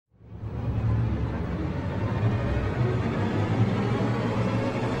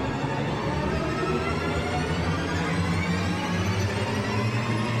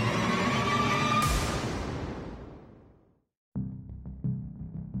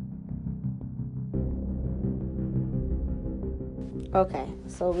Okay,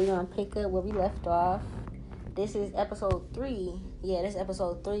 so we're gonna pick up where we left off. This is episode 3. Yeah, this is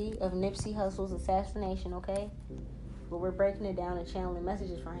episode 3 of Nipsey Hussle's assassination, okay? But we're breaking it down and channeling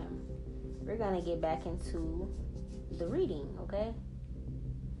messages from him. We're gonna get back into the reading, okay?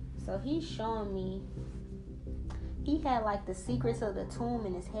 So he's showing me he had like the secrets of the tomb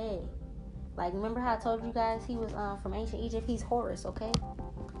in his head. Like, remember how I told you guys he was from ancient Egypt? He's Horus, okay?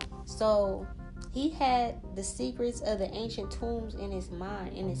 So he had the secrets of the ancient tombs in his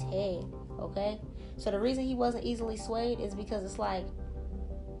mind, in his head, okay? So the reason he wasn't easily swayed is because it's like,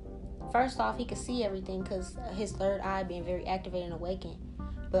 first off, he could see everything because his third eye being very activated and awakened.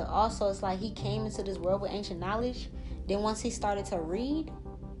 But also, it's like he came into this world with ancient knowledge. Then once he started to read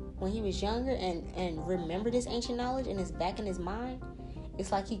when he was younger and remembered this ancient knowledge and it's back in his mind,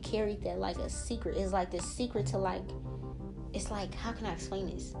 it's like he carried that like a secret. It's like this secret to like, it's like, how can I explain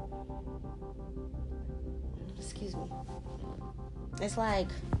this? Excuse me. It's like,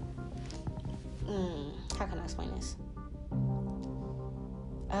 how can I explain this?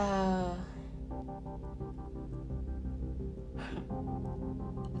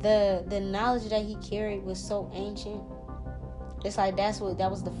 The knowledge that he carried was so ancient. It's like that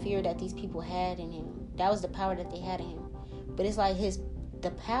was the fear that these people had in him. That was the power that they had in him. But it's like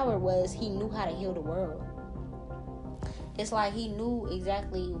the power was he knew how to heal the world. It's like he knew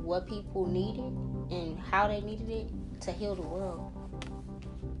exactly what people needed and how they needed it to heal the world.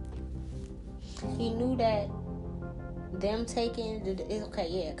 He knew that them taking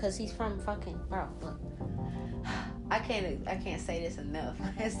because he's from fucking bro. Look, I can't say this enough.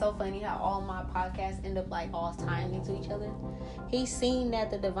 It's so funny how all my podcasts end up like all tying into each other. He's seen that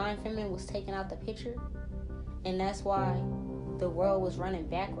the divine feminine was taken out the picture, and that's why the world was running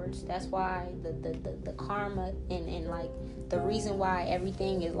backwards. That's why the karma and like the reason why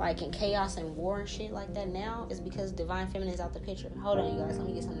everything is like in chaos and war and shit like that now is because divine feminine is out the picture. Hold on, you guys. Let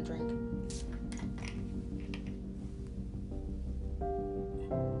me get something to drink.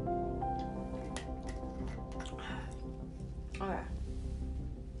 Alright.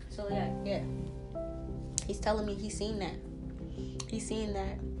 So yeah. He's telling me he's seen that. He's seen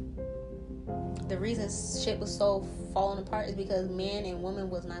that the reason shit was so falling apart is because man and woman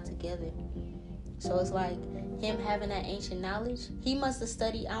was not together. So it's like him having that ancient knowledge. He must have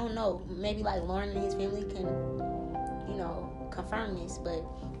studied, I don't know, maybe like Lauren and his family can, confirm this, but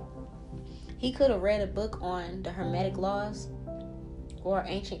he could have read a book on the Hermetic laws or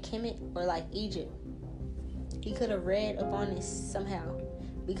ancient Kemet or like Egypt. He could have read up on this somehow,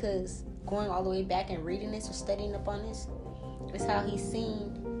 because going all the way back and reading this or studying up on this is how he's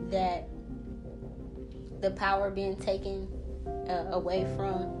seen that the power being taken away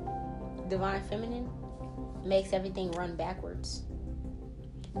from divine feminine makes everything run backwards.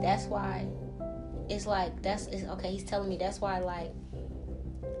 That's why it's like he's telling me that's why like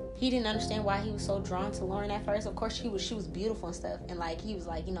he didn't understand why he was so drawn to Lauren at first. Of course she was beautiful and stuff, and like he was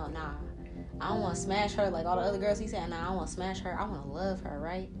like, nah, I don't want to smash her like all the other girls. He said, nah, I don't want to smash her, I want to love her,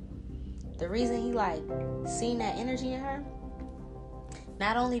 right? The reason he like seen that energy in her,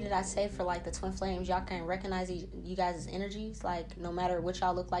 not only did I say for like the twin flames, y'all can recognize you guys' energies, like no matter what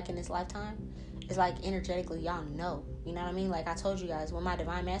y'all look like in this lifetime, it's like energetically y'all know, you know what I mean? Like I told you guys, with my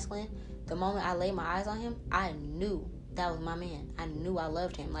divine masculine, the moment I laid my eyes on him, I knew that was my man. I knew I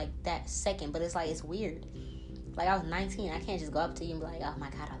loved him like that second. But it's like, it's weird. Like I was 19, I can't just go up to you and be like, oh my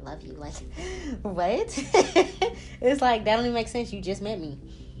god, I love you. Like, what? It's like, that don't even make sense. You just met me.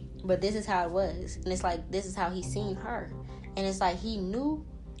 But this is how it was. And it's like, this is how he seen her. And it's like, he knew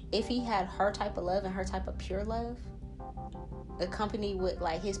if he had her type of love and her type of pure love, accompanied with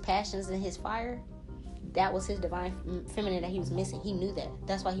like his passions and his fire, that was his divine feminine that he was missing. He knew that.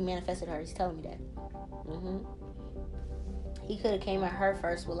 That's why he manifested her. He's telling me that. He could have came at her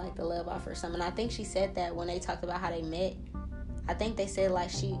first with like the love offer or something. I think she said that when they talked about how they met. I think they said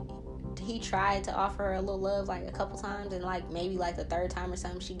like he tried to offer her a little love like a couple times, and like maybe like the third time or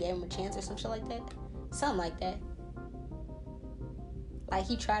something she gave him a chance or some shit like that. Something like that. Like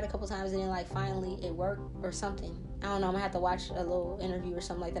he tried a couple times and then like finally it worked or something. I don't know. I'm gonna have to watch a little interview or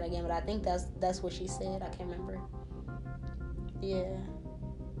something like that again. But I think that's what she said. I can't remember. Yeah.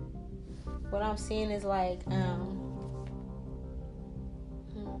 What I'm seeing is like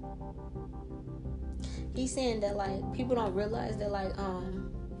he's saying that like people don't realize that like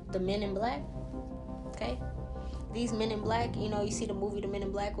the Men in Black, okay? These Men in Black, you see the movie The Men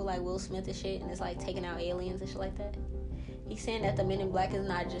in Black with like Will Smith and shit, and it's like taking out aliens and shit like that. He's saying that the Men in Black is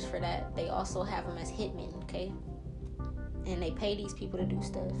not just for that. They also have them as hitmen, okay? And they pay these people to do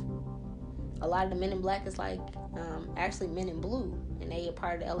stuff. A lot of the Men in Black is like actually Men in Blue, and they are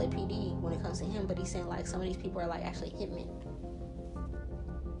part of the LAPD when it comes to him. But he's saying like some of these people are like actually hitmen.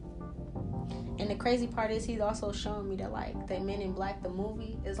 And the crazy part is he's also showing me that, like, the Men in Black, the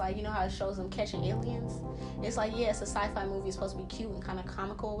movie, is like, you know how it shows them catching aliens? It's like, yeah, it's a sci-fi movie. It's supposed to be cute and kind of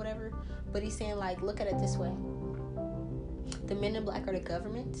comical or whatever. But he's saying, like, look at it this way. The Men in Black are the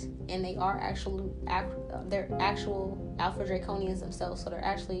government, and they are they're actual Alpha Draconians themselves. So they're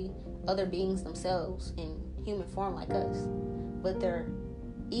actually other beings themselves in human form like us. But they're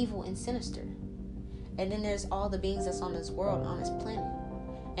evil and sinister. And then there's all the beings that's on this world, on this planet.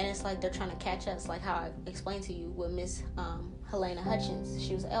 And it's like they're trying to catch us, like how I explained to you with Miss Helena Hutchins.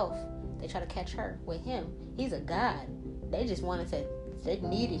 She was an elf. They try to catch her. With him, he's a god. They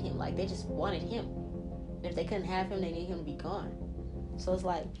needed him. Like, they just wanted him. If they couldn't have him, they needed him to be gone. So it's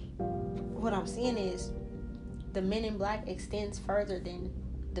like, what I'm seeing is the Men in Black extends further than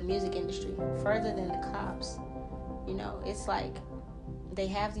the music industry, further than the cops. You know, it's like they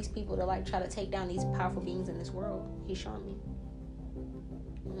have these people that, like, try to take down these powerful beings in this world. He's showing me.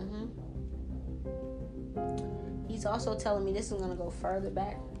 He's also telling me, this is gonna go further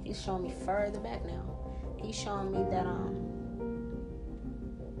back. He's showing me further back now. He's showing me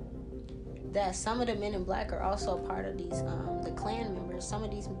that some of the Men in Black are also a part of these the Klan members. Some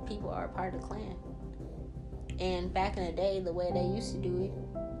of these people are a part of the Klan. And back in the day, the way they used to do it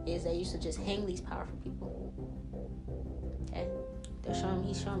is they used to just hang these powerful people. Okay,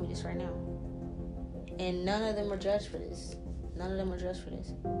 he's showing me this right now, and none of them were judged for this. None of them were judged for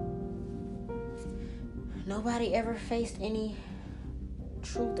this. Nobody ever faced any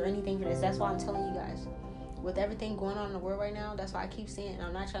truth or anything for this. That's why I'm telling you guys, with everything going on in the world right now, that's why I keep saying,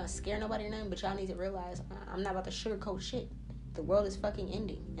 I'm not trying to scare nobody or nothing, but y'all need to realize I'm not about to sugarcoat shit. The world is fucking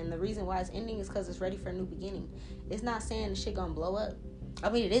ending. And the reason why it's ending is because it's ready for a new beginning. It's not saying the shit gonna blow up. I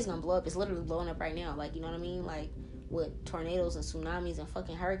mean, it is gonna blow up. It's literally blowing up right now. Like, you know what I mean? Like, with tornadoes and tsunamis and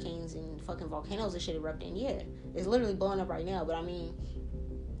fucking hurricanes and fucking volcanoes and shit erupting. Yeah, it's literally blowing up right now. But I mean,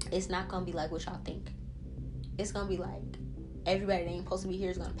 it's not gonna be like what y'all think. It's gonna be like everybody that ain't supposed to be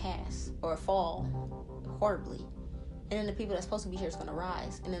here is gonna pass or fall horribly, and then the people that's supposed to be here is gonna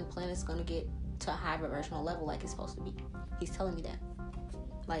rise, and then the planet's gonna get to a high vibrational level like it's supposed to be. He's telling me that.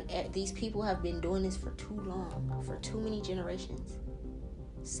 Like, these people have been doing this for too long, for too many generations,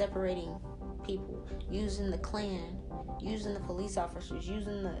 separating people, using the Klan, using the police officers,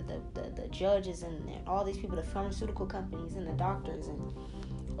 using the judges and all these people, the pharmaceutical companies and the doctors and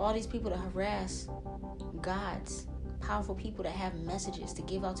all these people to harass gods, powerful people that have messages to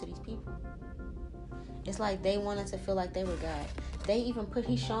give out to these people. It's like they wanted to feel like they were God. They even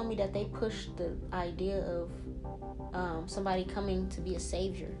he's showing me that they pushed the idea of somebody coming to be a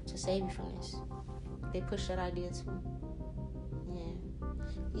savior, to save you from this. They pushed that idea too. Yeah.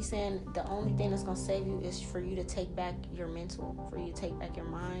 He's saying the only thing that's going to save you is for you to take back your mental, for you to take back your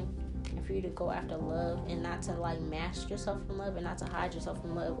mind, and for you to go after love and not to, like, mask yourself from love and not to hide yourself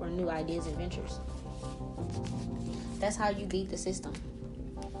from love or new ideas and ventures. That's how you beat the system.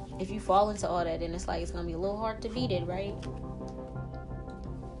 If you fall into all that, then it's like it's going to be a little hard to beat it, right?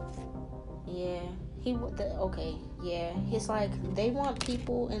 Yeah. It's like they want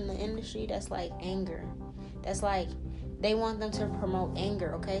people in the industry that's like anger. That's like they want them to promote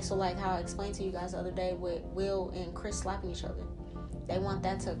anger, okay? So like how I explained to you guys the other day with Will and Chris slapping each other. They want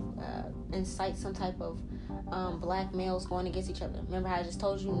that to incite some type of black males going against each other. Remember how I just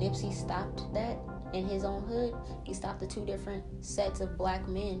told you Nipsey stopped that in his own hood? He stopped the two different sets of black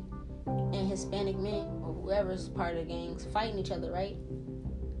men and Hispanic men, or whoever's part of the gangs, fighting each other, right?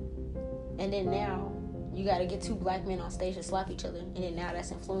 And then now you got to get two black men on stage to slap each other, and then now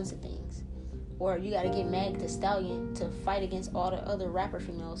that's influencing things. Or you got to get Meg Thee Stallion to fight against all the other rapper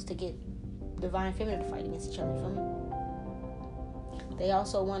females to get Divine Feminine to fight against each other, you feel me? They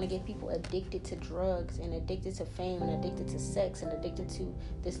also want to get people addicted to drugs and addicted to fame and addicted to sex and addicted to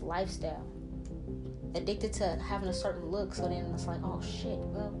this lifestyle. Addicted to having a certain look, so then it's like, oh shit,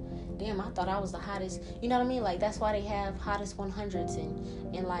 well, damn, I thought I was the hottest. You know what I mean? Like, that's why they have hottest 100s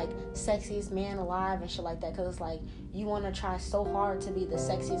and like sexiest man alive and shit like that, because it's like you want to try so hard to be the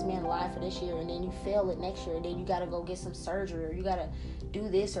sexiest man alive for this year, and then you fail it next year, and then you got to go get some surgery, or you got to do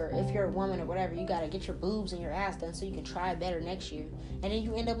this, or if you're a woman or whatever, you got to get your boobs and your ass done so you can try better next year, and then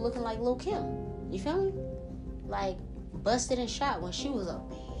you end up looking like Lil' Kim. You feel me? Like, busted and shot when she was a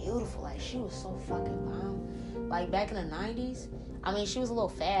beautiful, like, she was so fucking bomb. Like, back in the 90s, I mean, she was a little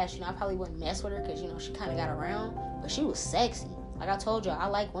fast, you know, I probably wouldn't mess with her because, you know, she kind of got around, but she was sexy. Like I told y'all, I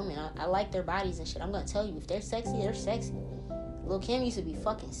like women, I like their bodies and shit. I'm gonna tell you, if they're sexy, they're sexy. Lil' Kim used to be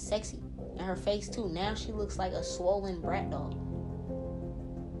fucking sexy, and her face too. Now she looks like a swollen brat dog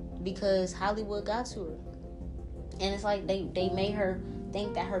because Hollywood got to her. And it's like they made her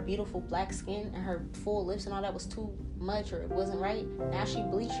think that her beautiful black skin and her full lips and all that was too much, or it wasn't right. Now she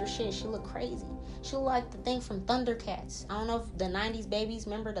bleached her shit. She look crazy. She look like the thing from Thundercats. I don't know if the 90s babies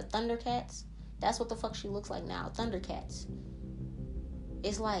remember the Thundercats. That's what the fuck she looks like now. Thundercats.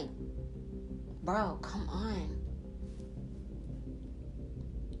 It's like, bro, come on.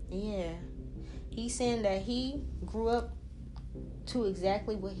 Yeah. He's saying that he grew up to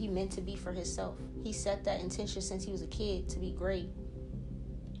exactly what he meant to be for himself. He set that intention since he was a kid to be great.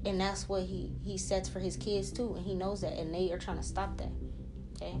 And that's what he sets for his kids too. And he knows that. And they are trying to stop that.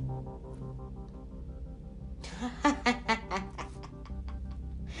 Okay?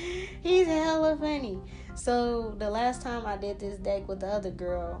 He's hella funny. So the last time I did this deck with the other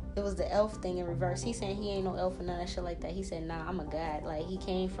girl, it was the elf thing in reverse. He saying he ain't no elf or none of that shit like that. He said, nah, I'm a god. Like, he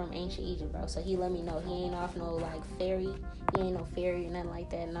came from ancient Egypt, bro. So he let me know he ain't off no like fairy. He ain't no fairy or nothing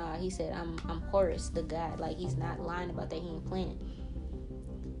like that. Nah, he said I'm Horus, the god. Like, he's not lying about that. He ain't playing.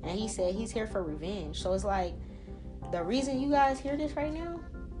 And he said he's here for revenge. So it's like, the reason you guys hear this right now,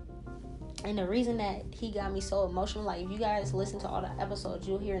 and the reason that he got me so emotional, like, if you guys listen to all the episodes,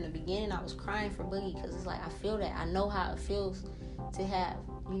 you'll hear in the beginning, I was crying for Boogie, because it's like, I feel that. I know how it feels to have,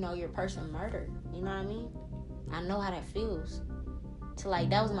 you know, your person murdered. You know what I mean? I know how that feels. To,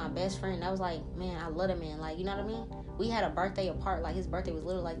 like, that was my best friend. That was like, man, I love that man. Like, you know what I mean? We had a birthday apart. Like, his birthday was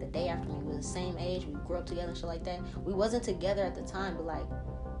literally, like, the day after me. We were the same age. We grew up together and shit like that. We wasn't together at the time, but, like,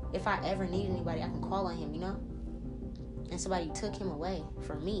 if I ever need anybody, I can call on him, you know? And somebody took him away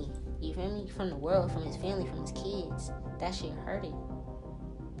from me. You feel me? From the world, from his family, from his kids. That shit hurted.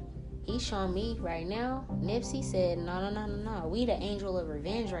 He's showing me right now. Nipsey said, no. We the angel of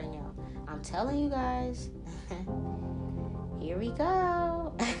revenge right now. I'm telling you guys. Here we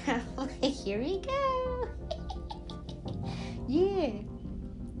go. Here we go. Yeah.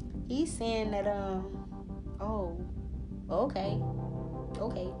 He's saying that, oh, okay.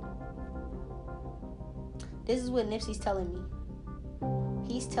 This is what Nipsey's telling me.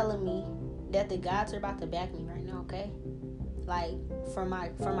 He's telling me that the gods are about to back me right now, okay? Like, for my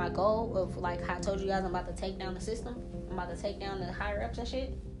goal of, like, how I told you guys I'm about to take down the system. I'm about to take down the higher ups and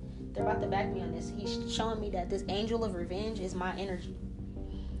shit. They're about to back me on this. He's showing me that this angel of revenge is my energy.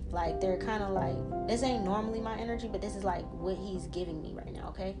 Like, they're kind of like, this ain't normally my energy, but this is, like, what he's giving me right now,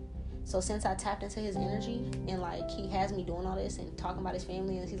 okay? So since I tapped into his energy and, like, he has me doing all this and talking about his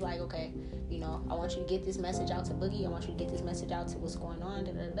family, and he's like, okay, you know, I want you to get this message out to Boogie. I want you to get this message out to what's going on,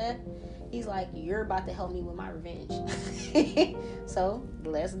 da-da-da. He's like, you're about to help me with my revenge. So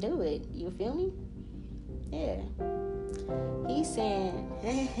let's do it. You feel me? Yeah. He's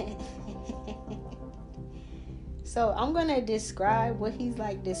saying... So I'm going to describe what he's,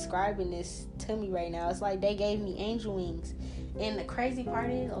 like, describing this to me right now. It's like they gave me angel wings. And the crazy part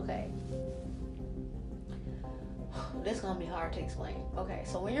is, okay, this is going to be hard to explain. Okay,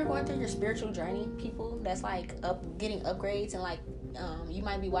 so when you're going through your spiritual journey, people, that's, like, getting upgrades, and, like, you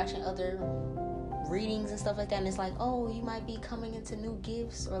might be watching other readings and stuff like that, and it's like, oh, you might be coming into new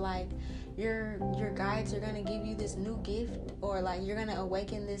gifts, or, like, your guides are going to give you this new gift, or, like, you're going to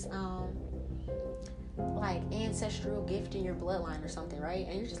awaken this, like, ancestral gift in your bloodline or something, right?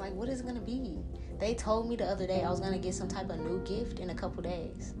 And you're just like, what is it gonna be? They told me the other day I was gonna get some type of new gift in a couple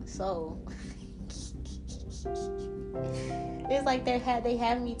days. So it's like they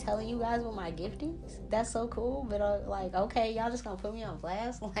have me telling you guys what my gift is. That's so cool. But like, okay, y'all just gonna put me on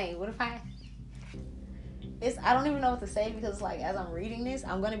blast? Like, what if I don't even know what to say, because, like, as I'm reading this,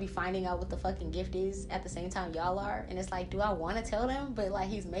 I'm going to be finding out what the fucking gift is at the same time y'all are. And it's like, do I want to tell them? But, like,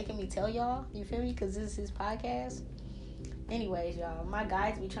 he's making me tell y'all. You feel me? Because this is his podcast. Anyways, y'all, my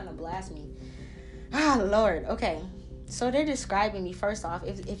guides be trying to blast me. Ah, Lord. Okay. So they're describing me, first off.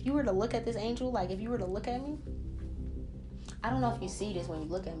 If you were to look at this angel, like, if you were to look at me, I don't know if you see this when you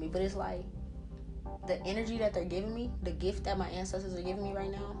look at me, but it's like, the energy that they're giving me, the gift that my ancestors are giving me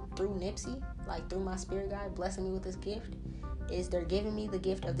right now through Nipsey, like, through my spirit guide blessing me with this gift, is they're giving me the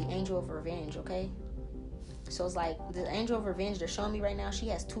gift of the angel of revenge, okay? So it's like, the angel of revenge they're showing me right now, she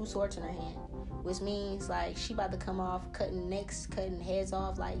has 2 swords in her hand, which means, like, she about to come off cutting necks, cutting heads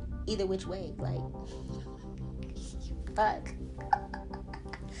off, like, either which way, like, fuck.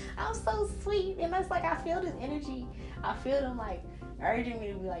 I'm so sweet, and that's like, I feel this energy, I feel them, like, urging me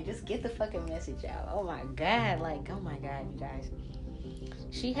to be like, just get the fucking message out. Oh my god, like, oh my god, you guys.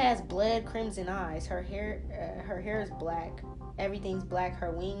 She has blood crimson eyes. Her hair is black. Everything's black. Her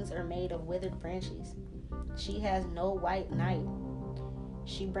wings are made of withered branches. She has no white night.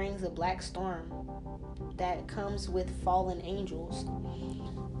 She brings a black storm that comes with fallen angels.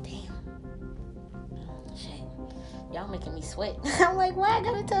 Damn. Shit. Y'all making me sweat. I'm like, why I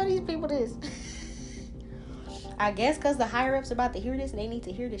gotta tell these people this? I guess because the higher ups are about to hear this, and they need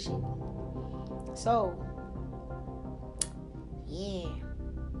to hear this shit. So, yeah.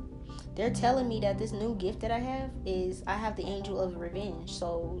 They're telling me that this new gift that I have is I have the angel of revenge.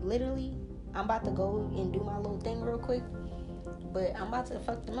 So, literally, I'm about to go and do my little thing real quick. But I'm about to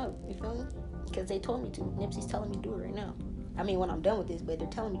fuck them up. You feel me? Because they told me to. Nipsey's telling me to do it right now. I mean, when I'm done with this, but they're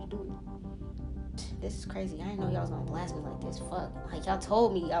telling me to do it. This is crazy. I didn't know y'all was gonna blast me like this. Fuck. Like, y'all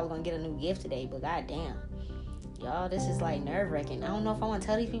told me I was gonna get a new gift today, but goddamn. Y'all, this is like nerve-wracking. I don't know if I want to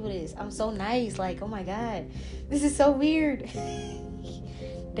tell these people this. I'm so nice. Like, oh my God. This is so weird.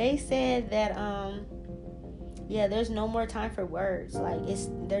 They said that, yeah, there's no more time for words. Like,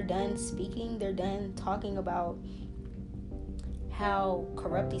 they're done speaking. They're done talking about how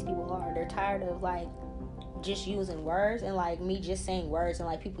corrupt these people are. They're tired of, like, just using words and, like, me just saying words and,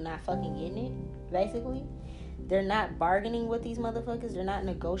 like, people not fucking getting it, basically. They're not bargaining with these motherfuckers. They're not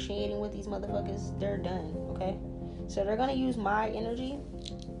negotiating with these motherfuckers. They're done, okay? So they're going to use my energy,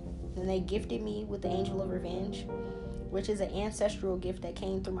 and they gifted me with the Angel of Revenge, which is an ancestral gift that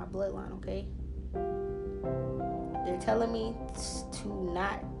came through my bloodline, okay? They're telling me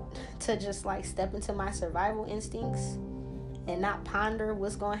to just, like, step into my survival instincts and not ponder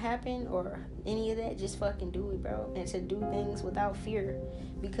what's going to happen or any of that. Just fucking do it, bro. And to do things without fear,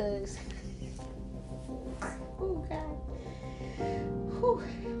 because oh God. Whew.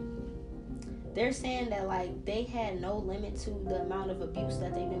 They're saying that, like, they had no limit to the amount of abuse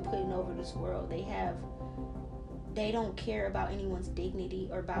that they've been putting over this world. They don't care about anyone's dignity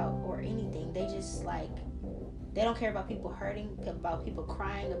or anything. They just, like, they don't care about people hurting, about people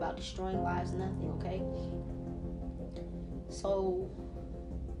crying, about destroying lives, nothing, okay? So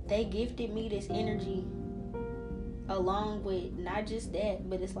they gifted me this energy along with not just that,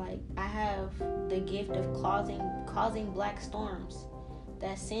 but it's like I have the gift of causing black storms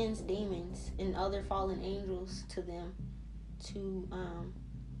that sends demons and other fallen angels to them to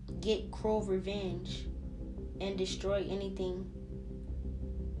get cruel revenge and destroy anything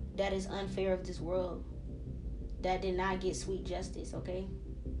that is unfair of this world, that did not get sweet justice, okay?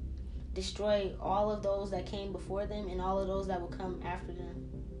 Destroy all of those that came before them and all of those that will come after them.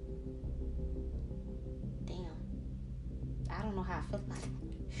 Damn. I don't know how I feel about it.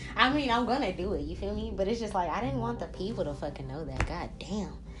 I mean, I'm gonna do it, you feel me? But it's just like, I didn't want the people to fucking know that. God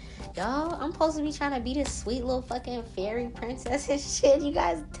damn. Y'all, I'm supposed to be trying to be this sweet little fucking fairy princess and shit. You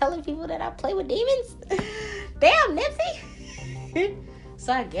guys telling people that I play with demons? Damn, Nipsey.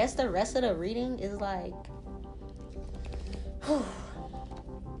 So I guess the rest of the reading is like,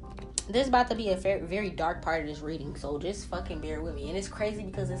 there's about to be a very dark part of this reading, so just fucking bear with me. And it's crazy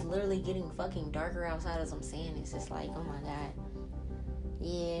because it's literally getting fucking darker outside as I'm saying. It's just like, oh my God.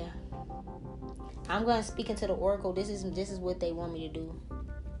 Yeah. I'm going to speak into the oracle. This is what they want me to do.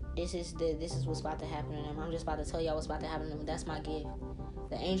 This is what's about to happen to them. I'm just about to tell y'all what's about to happen to them. That's my gift.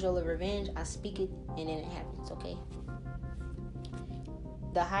 The Angel of Revenge, I speak it and then it happens, okay?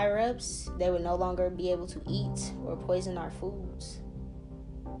 The higher ups, they would no longer be able to eat or poison our foods.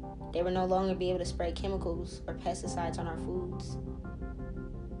 They would no longer be able to spray chemicals or pesticides on our foods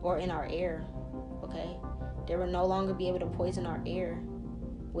or in our air, okay? They would no longer be able to poison our air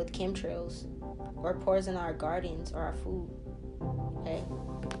with chemtrails or poison our gardens or our food, okay?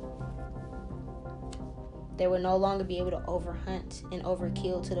 They would no longer be able to overhunt and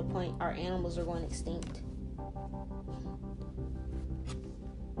overkill to the point our animals are going extinct.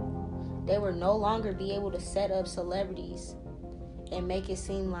 They would no longer be able to set up celebrities and make it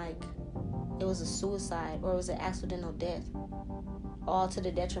seem like it was a suicide or it was an accidental death, all to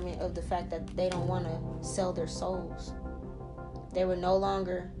the detriment of the fact that they don't want to sell their souls. They would no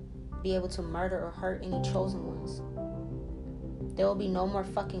longer be able to murder or hurt any chosen ones. There will be no more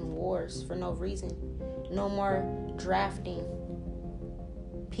fucking wars for no reason. No more drafting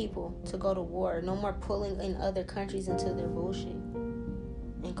people to go to war. No more pulling in other countries into their bullshit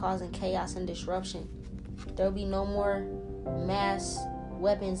and causing chaos and disruption. There will be no more mass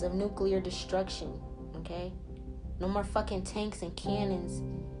weapons of nuclear destruction, okay? No more fucking tanks and cannons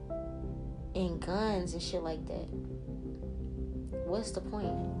and guns and shit like that. What's the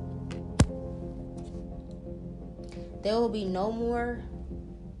point? There will be no more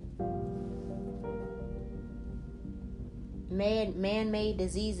man-made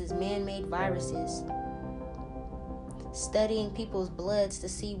diseases, man-made viruses, studying people's bloods to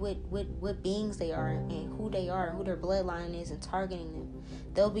see what beings they are and who they are and who their bloodline is and targeting them.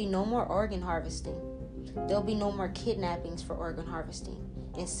 There'll be no more organ harvesting. There'll be no more kidnappings for organ harvesting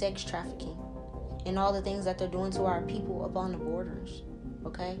and sex trafficking and all the things that they're doing to our people up on the borders,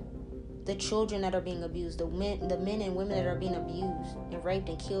 okay? The children that are being abused, the men and women that are being abused and raped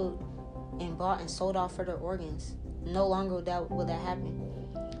and killed and bought and sold off for their organs. No longer will that happen.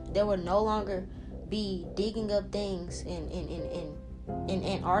 There will no longer be digging up things in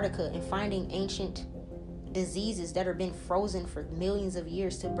Antarctica and finding ancient diseases that have been frozen for millions of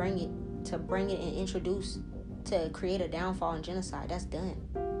years to bring it and introduce to create a downfall and genocide. That's done.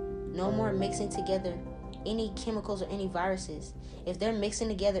 No more mixing together any chemicals or any viruses. If they're mixing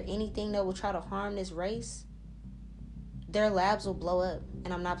together anything that will try to harm this race, their labs will blow up.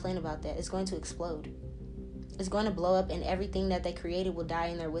 And I'm not playing about that. It's going to explode. It's going to blow up, and everything that they created will die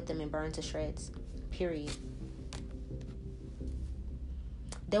in there with them and burn to shreds. Period.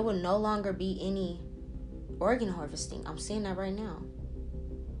 There will no longer be any organ harvesting. I'm seeing that right now.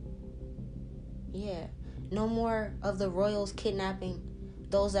 Yeah. No more of the royals kidnapping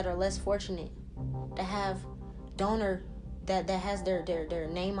those that are less fortunate, that have donor, that has their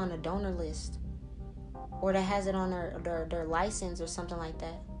name on a donor list, or that has it on their license or something like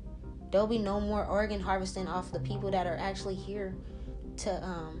that. There'll be no more organ harvesting off the people that are actually here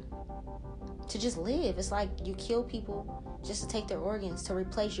to just live. It's like you kill people just to take their organs to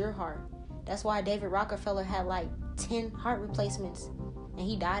replace your heart. That's why David Rockefeller had like 10 heart replacements, and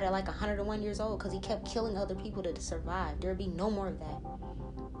he died at like 101 years old because he kept killing other people to survive. There'll be no more of that.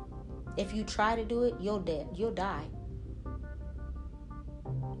 If you try to do it, you'll die.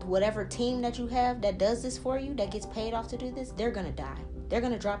 Whatever team that you have that does this for you, that gets paid off to do this, they're gonna die. They're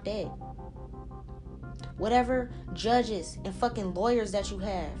gonna drop dead. Whatever judges and fucking lawyers that you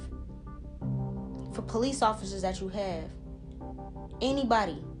have, for police officers that you have,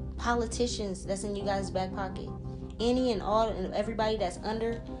 anybody, politicians that's in you guys' back pocket, any and all and everybody that's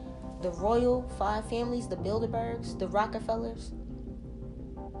under the royal 5 families, the Bilderbergs, the Rockefellers,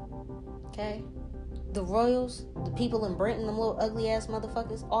 okay, the royals, the people in Britain, them little ugly ass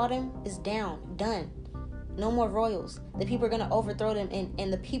motherfuckers, all them is done. No more royals. The people are going to overthrow them,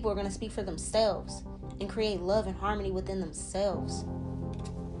 and the people are going to speak for themselves and create love and harmony within themselves.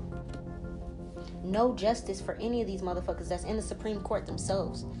 No justice for any of these motherfuckers that's in the Supreme Court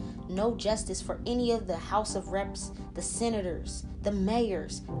themselves. No justice for any of the House of Reps, the senators, the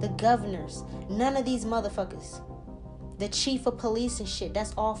mayors, the governors. None of these motherfuckers. The chief of police and shit.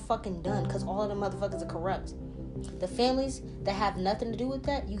 That's all fucking done because all of the motherfuckers are corrupt. The families that have nothing to do with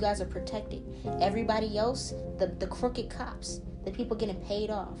that, you guys are protected. Everybody else, the crooked cops, the people getting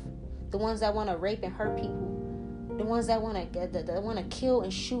paid off, the ones that want to rape and hurt people, the ones that want to kill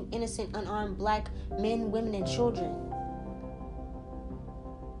and shoot innocent, unarmed black men, women, and children.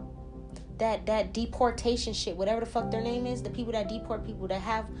 That deportation shit, whatever the fuck their name is, the people that deport people, that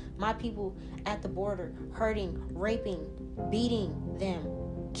have my people at the border, hurting, raping, beating them,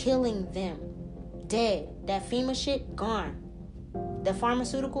 killing them, dead. That FEMA shit, gone. The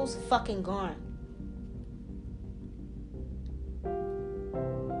pharmaceuticals, fucking gone.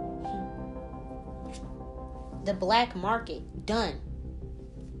 The black market, done.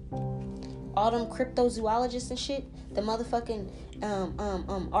 All them cryptozoologists and shit, the motherfucking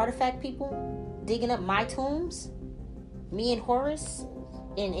artifact people digging up my tombs, me and Horus,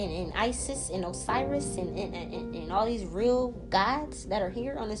 and Isis and Osiris and all these real gods that are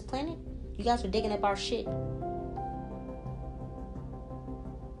here on this planet. You guys are digging up our shit.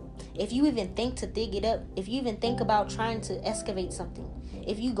 If you even think to dig it up, if you even think about trying to excavate something,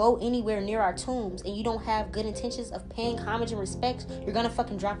 if you go anywhere near our tombs and you don't have good intentions of paying homage and respect, you're gonna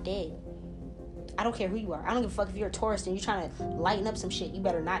fucking drop dead. I don't care who you are. I don't give a fuck if you're a tourist and you're trying to lighten up some shit. You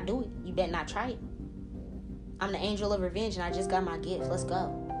better not do it. You better not try it. I'm the angel of revenge and I just got my gift. Let's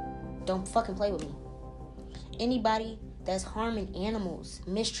go. Don't fucking play with me. Anybody that's harming animals,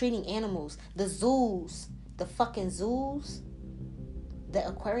 mistreating animals, the zoos, the fucking zoos, the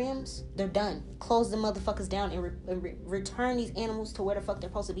aquariums, they're done. Close the motherfuckers down and return these animals to where the fuck they're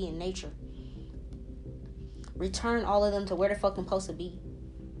supposed to be in nature. Return all of them to where they're fucking supposed to be.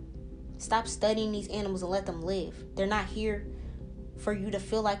 Stop studying these animals and let them live. They're not here for you to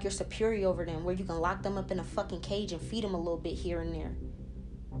feel like you're superior over them, where you can lock them up in a fucking cage and feed them a little bit here and there.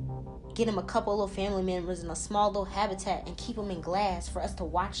 Get them a couple little family members in a small little habitat and keep them in glass for us to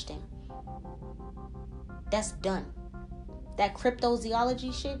watch them. That's done. That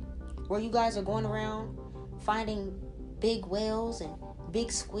cryptozoology shit, where you guys are going around finding big whales and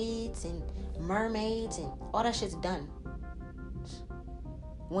big squids and mermaids and all that shit's done.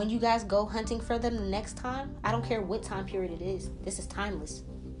 When you guys go hunting for them the next time, I don't care what time period it is. This is timeless.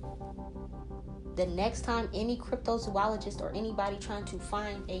 The next time any cryptozoologist or anybody trying to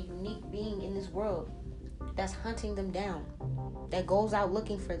find a unique being in this world that's hunting them down, that goes out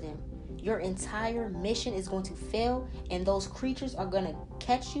looking for them, Your entire mission is going to fail, and those creatures are going to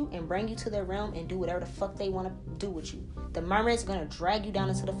catch you and bring you to their realm and do whatever the fuck they want to do with you. The mermaids are going to drag you down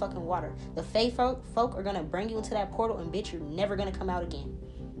into the fucking water. The fae folk are going to bring you into that portal, and bitch, you're never going to come out again.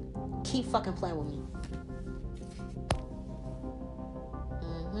 Keep fucking playing with me.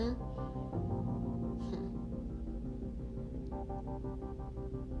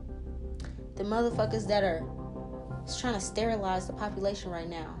 The motherfuckers that are trying to sterilize the population right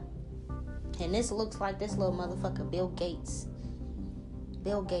now. And this looks like this little motherfucker, Bill Gates.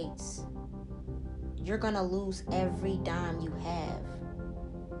 Bill Gates. You're gonna lose every dime you have.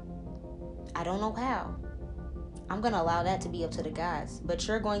 I don't know how. I'm gonna allow that to be up to the guys. But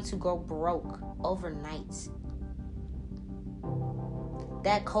you're going to go broke overnight.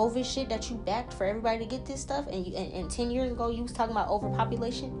 That COVID shit that you backed for everybody to get this stuff, and 10 years ago you was talking about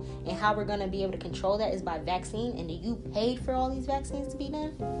overpopulation and how we're gonna be able to control that is by vaccine, and you paid for all these vaccines to be done,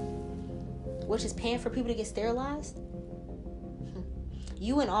 which is paying for people to get sterilized.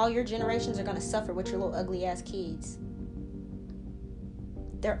 You and all your generations are gonna suffer with your little ugly ass kids.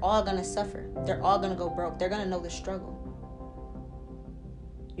 They're all gonna suffer. They're all gonna go broke. They're gonna know the struggle.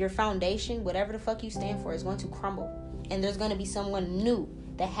 Your foundation, whatever the fuck you stand for, is going to crumble. And there's going to be someone new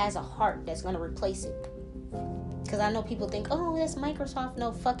that has a heart that's going to replace it. Because I know people think, oh, that's Microsoft.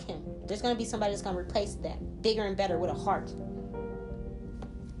 No, fuck him. There's going to be somebody that's going to replace that. Bigger and better with a heart.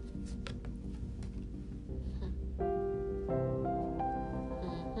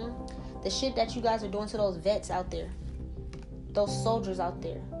 The shit that you guys are doing to those vets out there. Those soldiers out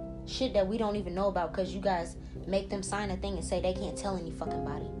there. Shit that we don't even know about because you guys make them sign a thing and say they can't tell any fucking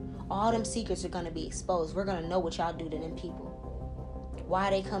body. All them secrets are going to be exposed. We're going to know what y'all do to them people. Why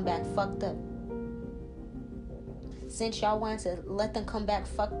they come back fucked up. Since y'all wanted to let them come back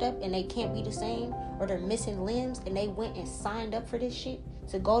fucked up and they can't be the same, or they're missing limbs, and they went and signed up for this shit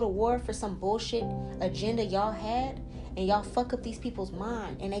to go to war for some bullshit agenda y'all had, and y'all fuck up these people's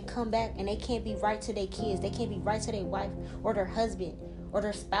mind, and they come back and they can't be right to their kids. They can't be right to their wife or their husband or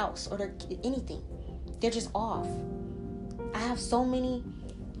their spouse or their anything. They're just off. I have so many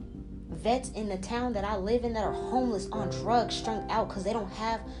vets in the town that I live in that are homeless, on drugs, strung out because they don't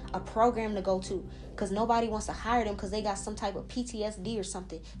have a program to go to, because nobody wants to hire them because they got some type of PTSD or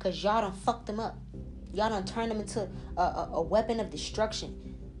something, because y'all done fucked them up. Y'all done turned them into a weapon of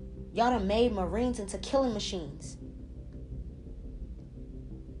destruction. Y'all done made Marines into killing machines.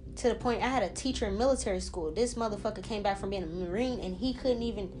 To the point, I had a teacher in military school. This motherfucker came back from being a Marine and he couldn't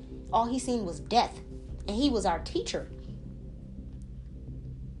even, all he seen was death. And he was our teacher.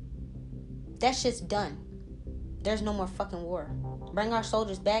 That shit's done. There's no more fucking war. Bring our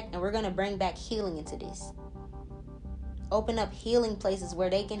soldiers back, and we're going to bring back healing into this. Open up healing places where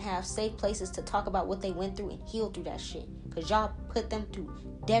they can have safe places to talk about what they went through and heal through that shit. Because y'all put them to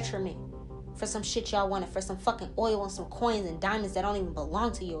detriment for some shit y'all wanted, for some fucking oil and some coins and diamonds that don't even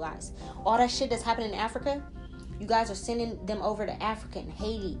belong to you guys. All that shit that's happening in Africa, you guys are sending them over to Africa and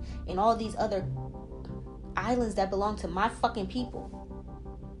Haiti and all these other islands that belong to my fucking people.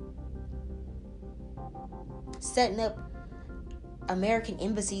 Setting up American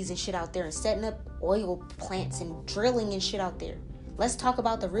embassies and shit out there, and setting up oil plants and drilling and shit out there. Let's talk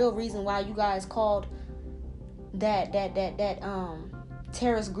about the real reason why you guys called that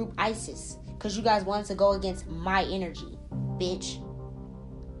terrorist group ISIS. Because you guys wanted to go against my energy, bitch.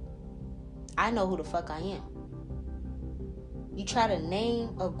 I know who the fuck I am. You try to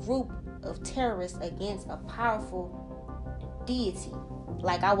name a group of terrorists against a powerful deity,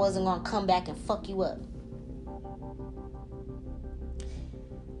 like I wasn't gonna come back and fuck you up.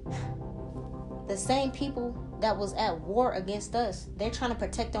 The same people that was at war against us, they're trying to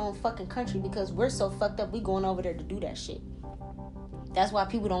protect their own fucking country because we're so fucked up, we going over there to do that shit. That's why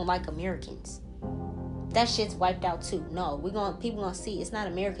people don't like Americans. That shit's wiped out too. No, people gonna see it's not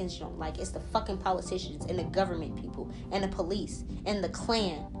Americans you don't like, it's the fucking politicians and the government people and the police and the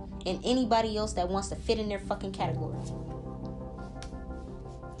Klan and anybody else that wants to fit in their fucking category.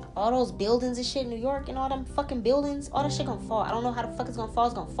 All those buildings and shit in New York and all them fucking buildings, all that shit gonna fall. I don't know how the fuck it's gonna fall.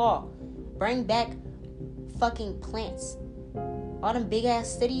 It's gonna fall. Bring back fucking plants. All them big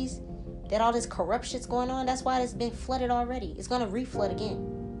ass cities that all this corrupt shit's going on, that's why it's been flooded already. It's gonna reflood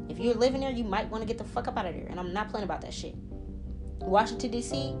again. If you're living there, you might want to get the fuck up out of there. And I'm not playing about that shit. Washington,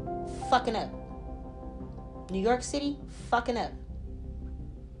 D.C., fucking up. New York City, fucking up.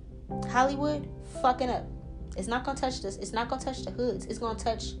 Hollywood, fucking up. It's not gonna touch this. It's not gonna touch the hoods. It's gonna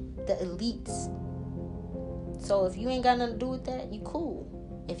touch the elites. So if you ain't got nothing to do with that, you cool.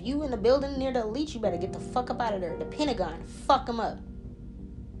 If you in the building near the elites, you better get the fuck up out of there. The Pentagon, fuck them up.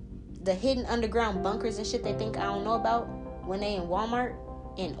 The hidden underground bunkers and shit they think I don't know about when they in Walmart,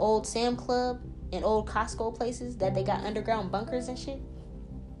 in old Sam Club and old Costco places that they got underground bunkers and shit,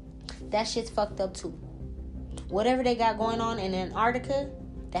 that shit's fucked up too. Whatever they got going on in Antarctica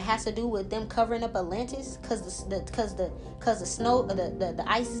that has to do with them covering up Atlantis because the snow, the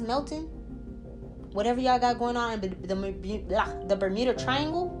ice is melting. Whatever y'all got going on in the Bermuda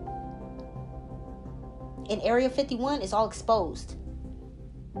Triangle in Area 51 is all exposed.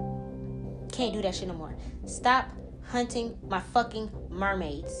 Can't do that shit no more. Stop hunting my fucking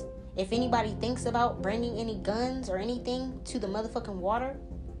mermaids. If anybody thinks about bringing any guns or anything to the motherfucking water,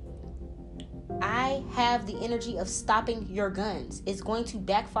 I have the energy of stopping your guns. It's going to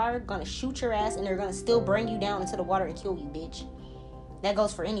backfire, gonna shoot your ass, and they're gonna still bring you down into the water and kill you, bitch. That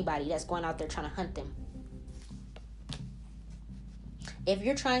goes for anybody that's going out there trying to hunt them. If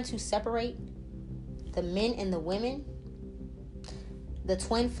you're trying to separate the men and the women, the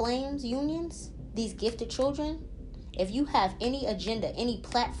twin flames unions, these gifted children, if you have any agenda, any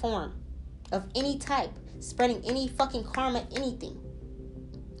platform of any type, spreading any fucking karma, anything,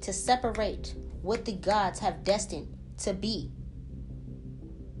 to separate what the gods have destined to be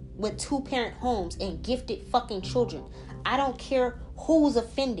with 2-parent homes and gifted fucking children, I don't care who's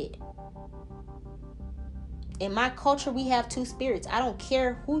offended. In my culture, we have 2 spirits. I don't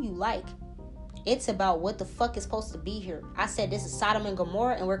care who you like. It's about what the fuck is supposed to be here. I said this is Sodom and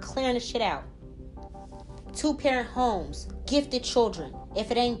Gomorrah, and we're clearing the shit out. 2-parent homes, gifted children.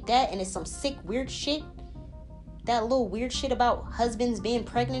 If it ain't that and it's some sick, weird shit, that little weird shit about husbands being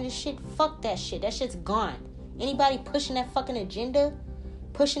pregnant and shit, fuck that shit. That shit's gone. Anybody pushing that fucking agenda,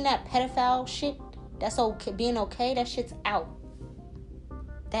 pushing that pedophile shit, that's okay, being okay, that shit's out.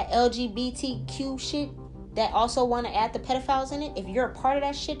 That LGBTQ shit, that also want to add the pedophiles in it, if you're a part of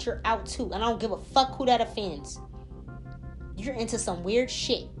that shit, you're out too. And I don't give a fuck who that offends. You're into some weird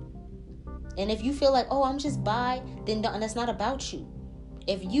shit. And if you feel like, oh, I'm just bi, then that's not about you.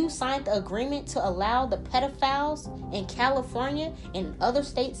 If you signed the agreement to allow the pedophiles in California and other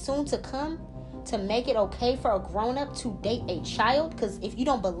states soon to come to make it okay for a grown-up to date a child, because if you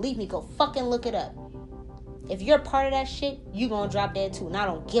don't believe me, go fucking look it up. If you're a part of that shit, you gonna drop dead too, and I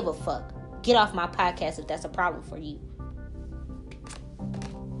don't give a fuck. Get off my podcast if that's a problem for you.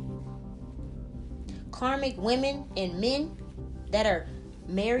 Karmic women and men that are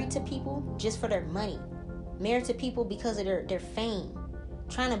married to people just for their money. Married to people because of their fame.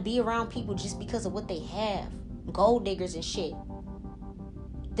 Trying to be around people just because of what they have. Gold diggers and shit.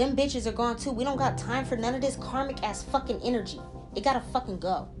 Them bitches are gone too. We don't got time for none of this karmic ass fucking energy. It gotta fucking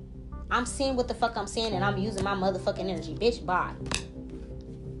go. I'm seeing what the fuck I'm saying and I'm using my motherfucking energy. Bitch, bye.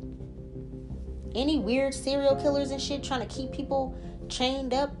 Any weird serial killers and shit trying to keep people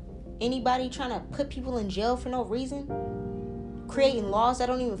chained up. Anybody trying to put people in jail for no reason. Creating laws that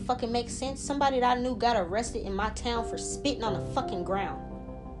don't even fucking make sense. Somebody that I knew got arrested in my town for spitting on the fucking ground.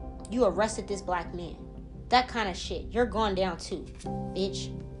 You arrested this black man. That kind of shit. You're going down too, bitch.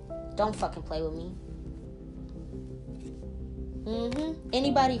 Don't fucking play with me.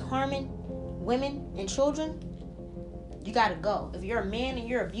 Anybody harming women and children, you gotta go. If you're a man and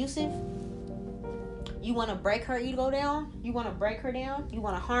you're abusive, you want to break her ego down, you want to break her down, you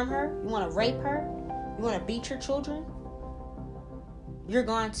want to harm her, you want to rape her, you want to beat your children, you're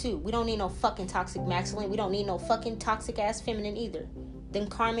gone too. We don't need no fucking toxic masculine. We don't need no fucking toxic ass feminine either. Them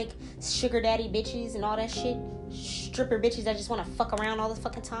karmic sugar daddy bitches and all that shit. Stripper bitches that just want to fuck around all the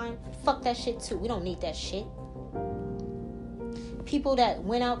fucking time. Fuck that shit too. We don't need that shit. People that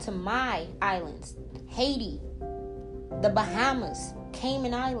went out to my islands. Haiti. The Bahamas.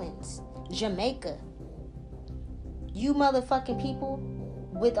 Cayman Islands. Jamaica. You motherfucking people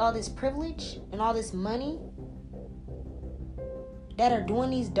with all this privilege and all this money that are doing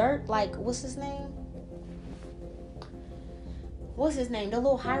these dirt, like, what's his name? The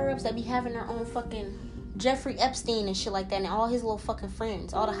little higher-ups that be having their own fucking Jeffrey Epstein and shit like that, and all his little fucking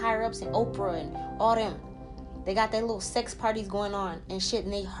friends, all the higher-ups and Oprah and all them. They got their little sex parties going on and shit,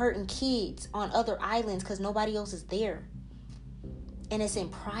 and they hurting kids on other islands because nobody else is there. And it's in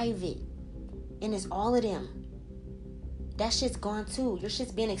private. And it's all of them. That shit's gone too. Your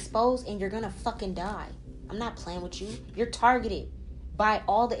shit's being exposed and you're gonna fucking die. I'm not playing with you. You're targeted by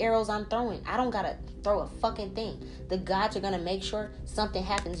all the arrows I'm throwing. I don't gotta throw a fucking thing. The gods are gonna make sure something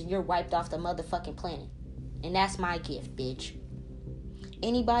happens and you're wiped off the motherfucking planet. And that's my gift, bitch.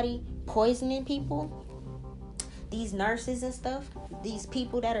 Anybody poisoning people, these nurses and stuff, these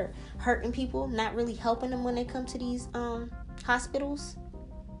people that are hurting people, not really helping them when they come to these hospitals,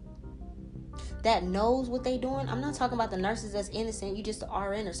 that knows what they doing. I'm not talking about the nurses that's innocent, you just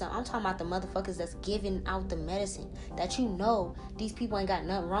RN or something. I'm talking about the motherfuckers that's giving out the medicine, that you know these people ain't got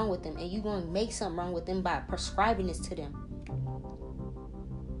nothing wrong with them, and you gonna make something wrong with them by prescribing this to them.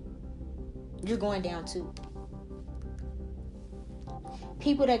 you're going down too.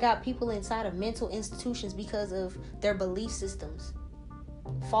 People that got people inside of mental institutions because of their belief systems,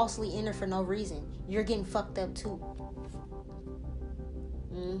 falsely entered for no reason, you're getting fucked up too.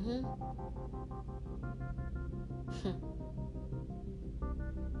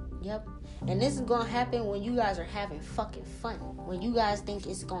 Yep. And this is gonna happen when you guys are having fucking fun. When you guys think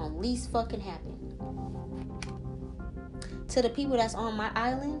it's gonna least fucking happen. To the people that's on my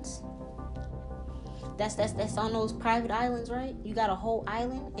islands, that's on those private islands, right? You got a whole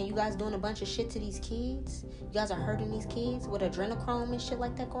island and you guys doing a bunch of shit to these kids. You guys are hurting these kids with adrenochrome and shit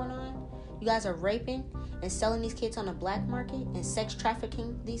like that going on. You guys are raping and selling these kids on the black market and sex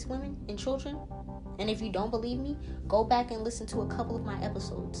trafficking these women and children. And if you don't believe me, go back and listen to a couple of my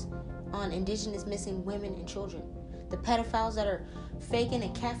episodes on indigenous missing women and children. The pedophiles that are faking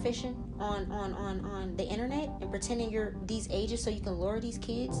and catfishing on the internet and pretending you're these ages so you can lure these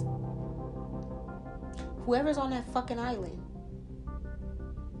kids. Whoever's on that fucking island,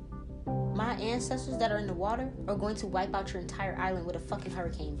 my ancestors that are in the water are going to wipe out your entire island with a fucking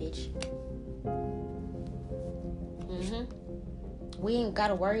hurricane, bitch. We ain't got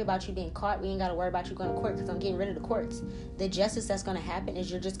to worry about you being caught. We ain't got to worry about you going to court because I'm getting rid of the courts. The justice that's going to happen is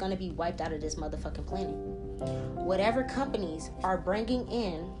you're just going to be wiped out of this motherfucking planet. Whatever companies are bringing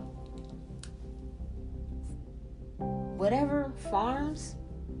in, whatever farms,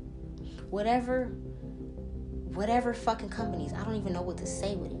 whatever fucking companies, I don't even know what to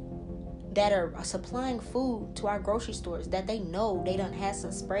say with it, that are supplying food to our grocery stores that they know they done had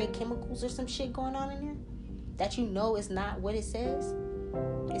some spray chemicals or some shit going on in there, that you know is not what it says,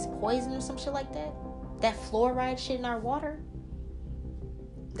 it's poison or some shit like that, that fluoride shit in our water,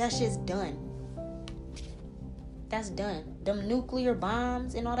 that shit's done. That's done. Them nuclear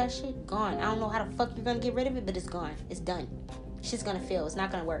bombs and all that shit, gone. I don't know how the fuck you're gonna get rid of it, but it's gone. It's done. Shit's gonna fail. It's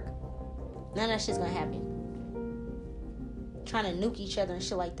not gonna work. None of that shit's gonna happen. Trying to nuke each other and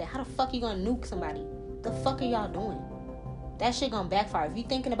shit like that. How the fuck you gonna nuke somebody? The fuck are y'all doing? That shit gonna backfire. If you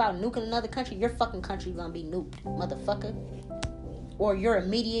thinking about nuking another country, your fucking country gonna be nuked, motherfucker. Or your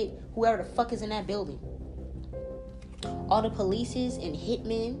immediate, whoever the fuck is in that building. All the polices and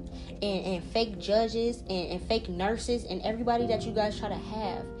hitmen and fake judges and fake nurses and everybody that you guys try to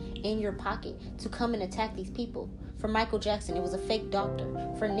have in your pocket to come and attack these people. For Michael Jackson, it was a fake doctor.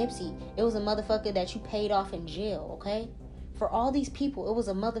 For Nipsey, it was a motherfucker that you paid off in jail, okay? For all these people, it was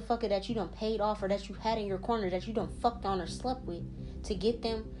a motherfucker that you done paid off or that you had in your corner that you done fucked on or slept with to get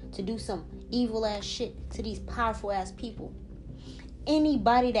them to do some evil ass shit to these powerful ass people.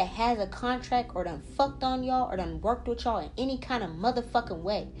 Anybody that has a contract or done fucked on y'all or done worked with y'all in any kind of motherfucking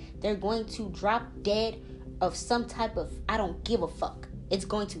way, they're going to drop dead of some type of I don't give a fuck. It's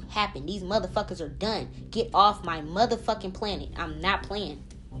going to happen. These motherfuckers are done. Get off my motherfucking planet. I'm not playing.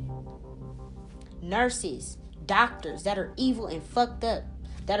 Nurses, doctors that are evil and fucked up,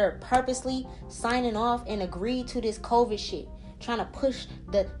 that are purposely signing off and agreed to this COVID shit, trying to push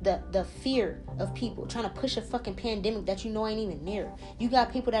the fear of people, trying to push a fucking pandemic that you know ain't even near. You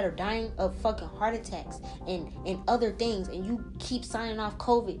got people that are dying of fucking heart attacks and other things, and you keep signing off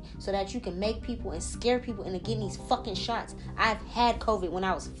COVID so that you can make people and scare people into getting these fucking shots. I've had COVID when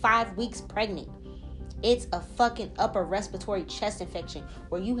I was 5 weeks pregnant. It's a fucking upper respiratory chest infection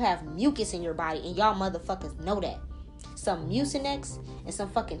where you have mucus in your body, and y'all motherfuckers know that. Some Mucinex and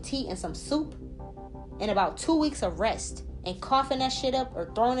some fucking tea and some soup and about 2 weeks of rest and coughing that shit up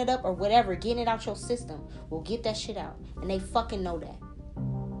or throwing it up or whatever, getting it out your system will get that shit out. And they fucking know that.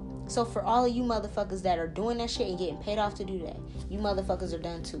 So for all of you motherfuckers that are doing that shit and getting paid off to do that, you motherfuckers are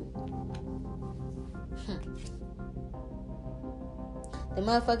done too. The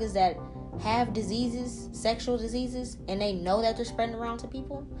motherfuckers that have diseases, sexual diseases, and they know that they're spreading around to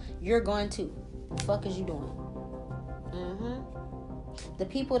people, you're going to. The fuck is you doing? The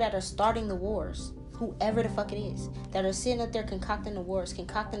people that are starting the wars, whoever the fuck it is, that are sitting up there concocting the wars,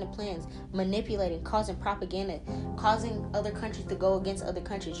 concocting the plans, manipulating, causing propaganda, causing other countries to go against other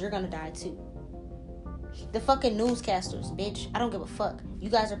countries, you're gonna die too. The fucking newscasters, bitch, I don't give a fuck. You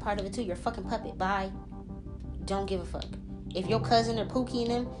guys are part of it too. You're a fucking puppet. Bye. Don't give a fuck. If your cousin or Pookie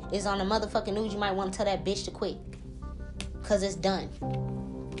and them is on the motherfucking news, you might want to tell that bitch to quit. Because it's done.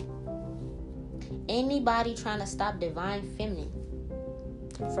 Anybody trying to stop divine feminine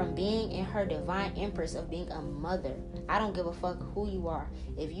from being in her divine empress of being a mother, I don't give a fuck who you are.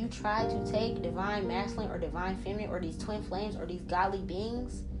 If you try to take divine masculine or divine feminine or these twin flames or these godly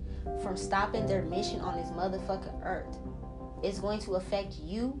beings from stopping their mission on this motherfucking earth, it's going to affect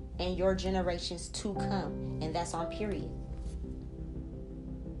you and your generations to come. And that's on period.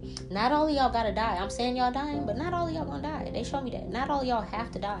 Not all of y'all gotta die. I'm saying y'all dying, but not all of y'all gonna die. They show me that. Not all of y'all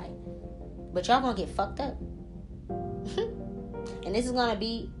have to die. But y'all gonna get fucked up. And this is gonna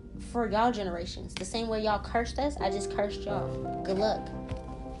be for y'all generations. The same way y'all cursed us, I just cursed y'all. Good luck.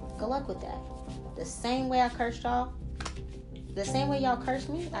 Good luck with that. The same way I cursed y'all, the same way y'all cursed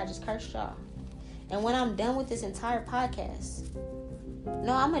me, I just cursed y'all. And when I'm done with this entire podcast,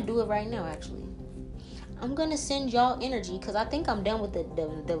 no, I'm gonna do it right now, actually. I'm gonna send y'all energy, because I think I'm done with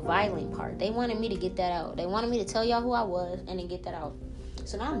the violent part. They wanted me to get that out. They wanted me to tell y'all who I was and then get that out.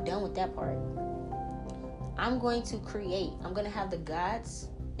 So now I'm done with that part. I'm going to create. I'm going to have the gods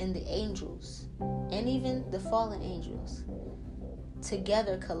and the angels and even the fallen angels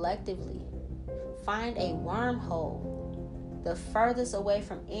together collectively find a wormhole the furthest away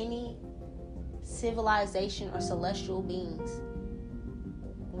from any civilization or celestial beings,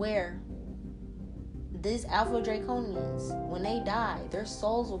 where these Alpha Draconians, when they die, their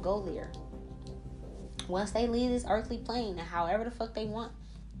souls will go there. Once they leave this earthly plane, and however the fuck they want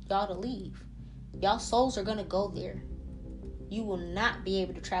y'all to leave, y'all souls are gonna go there. You will not be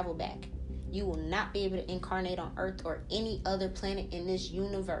able to travel back. You will not be able to incarnate on Earth or any other planet in this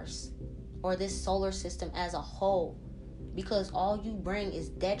universe or this solar system as a whole, because all you bring is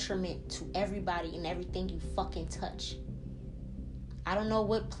detriment to everybody and everything you fucking touch. I don't know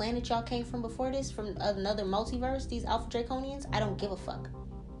what planet y'all came from before this, from another multiverse, these Alpha Draconians. I don't give a fuck.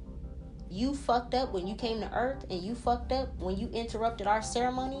 You fucked up when you came to Earth, and you fucked up when you interrupted our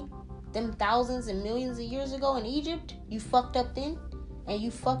ceremony them thousands and millions of years ago in Egypt. You fucked up then, and you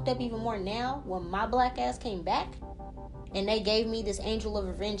fucked up even more now when my black ass came back and they gave me this angel of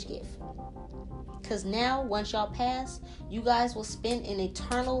revenge gift. Because now, once y'all pass, you guys will spend an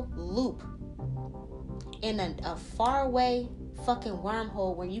eternal loop in a faraway fucking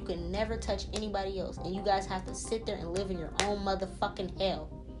wormhole where you can never touch anybody else, and you guys have to sit there and live in your own motherfucking hell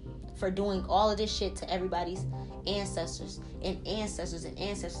for doing all of this shit to everybody's ancestors and ancestors and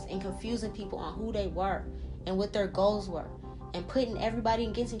ancestors, and confusing people on who they were and what their goals were, and putting everybody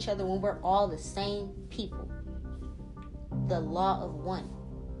against each other when we're all the same people. The law of one.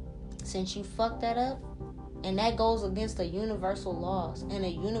 Since you fucked that up, and that goes against the universal laws, and the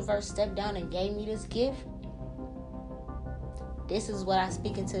universe stepped down and gave me this gift, this is what I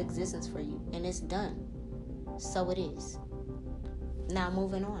speak into existence for you, and it's done. So it is. Now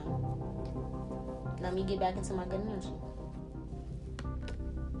moving on. Let me get back into my good energy.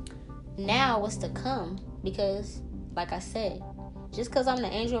 Now what's to come, because like I said, just because I'm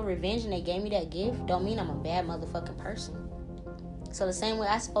the angel of revenge and they gave me that gift don't mean I'm a bad motherfucking person. So the same way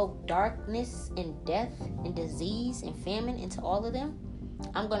I spoke darkness and death and disease and famine into all of them,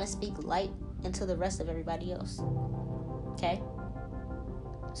 I'm going to speak light into the rest of everybody else. Okay?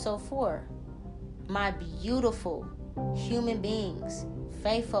 So for my beautiful human beings,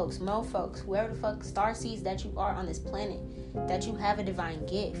 fae folks, mo folks, whoever the fuck starseeds that you are on this planet, that you have a divine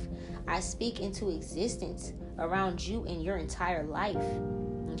gift, I speak into existence around you and your entire life.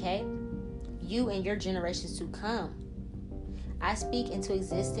 Okay? You and your generations to come. I speak into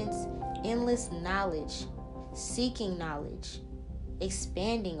existence endless knowledge, seeking knowledge,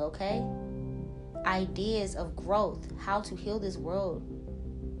 expanding, okay? Ideas of growth, how to heal this world,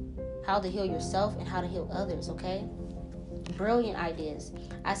 how to heal yourself and how to heal others, okay? Brilliant ideas.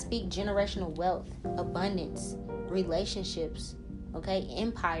 I speak generational wealth, abundance, relationships, okay?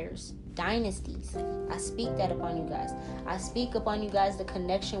 Empires, dynasties. I speak that upon you guys. I speak upon you guys the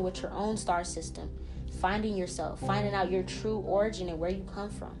connection with your own star system, finding yourself, finding out your true origin and where you come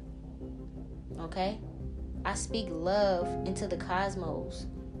from, okay? I speak love into the cosmos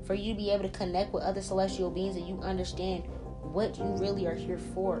for you to be able to connect with other celestial beings and you understand what you really are here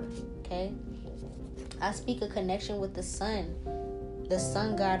for, okay? I speak a connection with the sun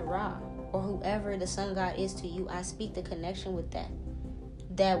god Ra, or whoever the sun god is to you. I speak the connection with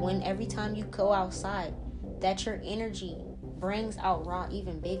that when every time you go outside, that your energy brings out Ra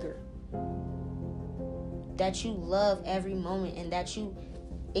even bigger, that you love every moment and that you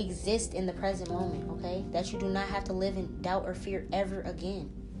exist in the present moment, okay? That you do not have to live in doubt or fear ever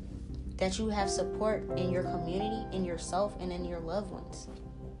again. That you have support in your community, in yourself, and in your loved ones.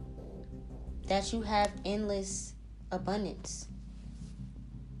 That you have endless abundance.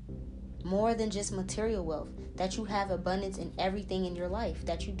 More than just material wealth. That you have abundance in everything in your life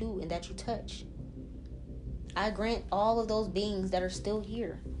that you do and that you touch. I grant all of those beings that are still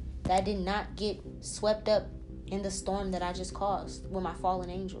here, that did not get swept up in the storm that I just caused with my fallen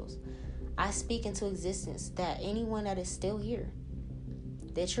angels. I speak into existence that anyone that is still here,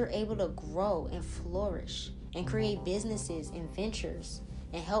 that you're able to grow and flourish and create businesses and ventures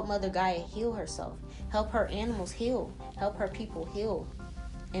and help Mother Gaia heal herself, help her animals heal, help her people heal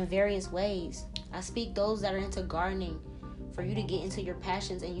in various ways. I speak those that are into gardening, for you to get into your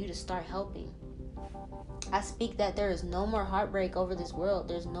passions and you to start helping. I speak that there is no more heartbreak over this world.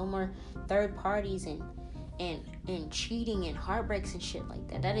 There's no more third parties and cheating and heartbreaks and shit like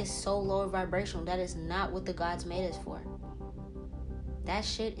that. That is so lower vibrational. That is not what the gods made us for. That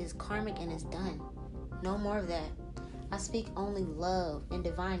shit is karmic and it's done. No more of that. I speak only love and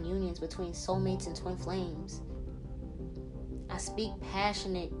divine unions between soulmates and twin flames. I speak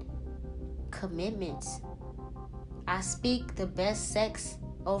passionate commitments. I speak the best sex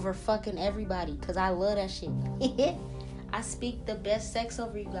over fucking everybody, because I love that shit. I speak the best sex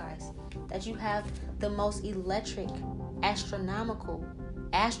over you guys. That you have the most electric, astronomical,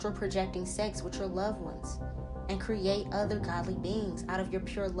 astral projecting sex with your loved ones and create other godly beings out of your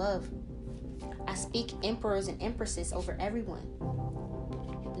pure love. I speak emperors and empresses over everyone.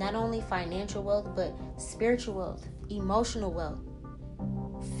 Not only financial wealth, but spiritual wealth, emotional wealth,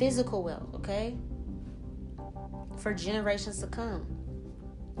 physical wealth, okay? For generations to come.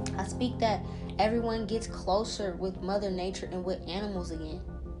 I speak that everyone gets closer with Mother Nature and with animals again.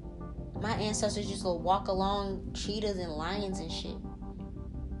 My ancestors used to walk along cheetahs and lions and shit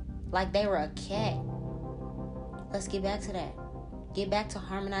like they were a cat. Let's get back to that. Get back to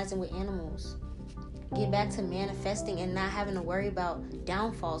harmonizing with animals. Get back to manifesting and not having to worry about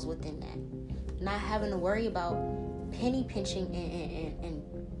downfalls within that. Not having to worry about penny pinching and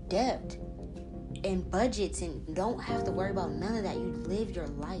debt and budgets, and don't have to worry about none of that. You live your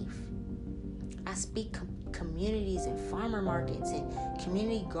life. I speak communities and farmer markets and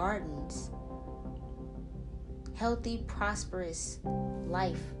community gardens. Healthy, prosperous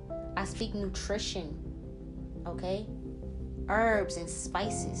life. I speak nutrition, okay? Herbs and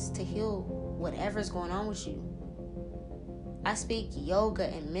spices to heal whatever's going on with you. I speak yoga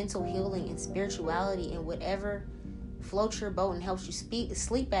and mental healing and spirituality and whatever floats your boat and helps you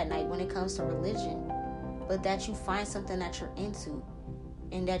sleep at night when it comes to religion. But that you find something that you're into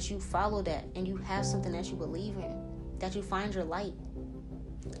and that you follow that and you have something that you believe in. That you find your light.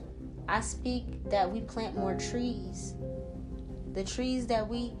 I speak that we plant more trees. The trees that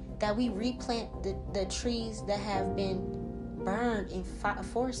we replant, the trees that have been burned in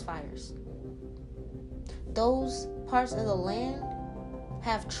forest fires. Those parts of the land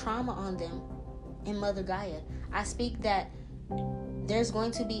have trauma on them in Mother Gaia. I speak that there's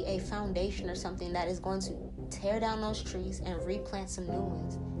going to be a foundation or something that is going to tear down those trees and replant some new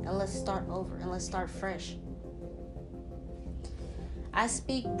ones. And let's start over and let's start fresh. I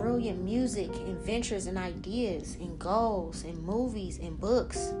speak brilliant music and ventures and ideas and goals and movies and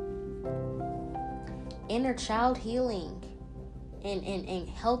books. Inner child healing and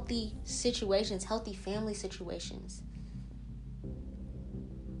healthy situations, healthy family situations.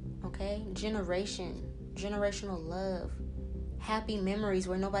 Okay? Generational love. Happy memories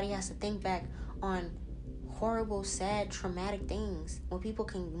where nobody has to think back on horrible, sad, traumatic things. When people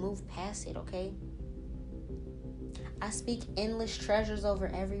can move past it, okay? I speak endless treasures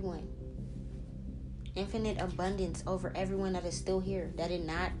over everyone. Infinite abundance over everyone that is still here. That did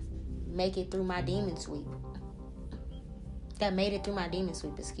not make it through my demon sweep. That made it through my demon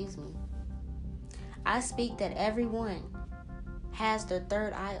sweep, excuse me. I speak that everyone has their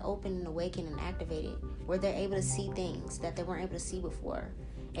third eye open and awakened and activated, where they're able to see things that they weren't able to see before,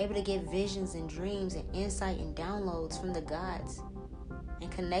 able to get visions and dreams and insight and downloads from the gods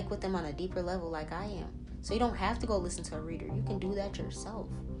and connect with them on a deeper level like I am. So you don't have to go listen to a reader. You can do that yourself.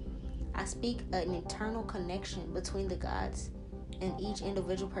 I speak an eternal connection between the gods and each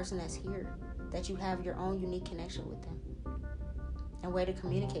individual person that's here, that you have your own unique connection with them and way to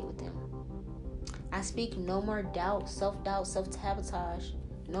communicate with them. I speak no more doubt, self-doubt, self-sabotage.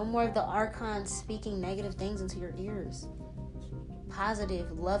 No more of the archons speaking negative things into your ears.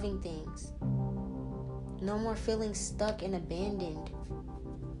 Positive, loving things. No more feeling stuck and abandoned.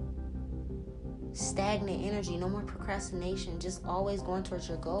 Stagnant energy. No more procrastination. Just always going towards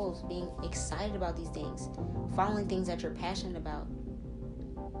your goals. Being excited about these things. Following things that you're passionate about.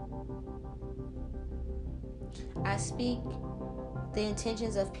 I speak the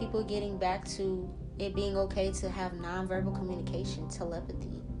intentions of people getting back to it being okay to have nonverbal communication,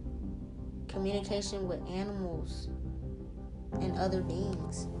 telepathy, communication with animals and other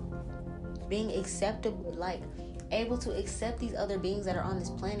beings, being acceptable, like able to accept these other beings that are on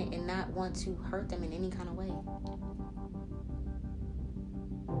this planet and not want to hurt them in any kind of way.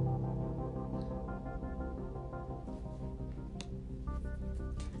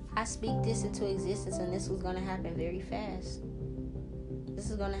 I speak this into existence, and this was going to happen very fast. This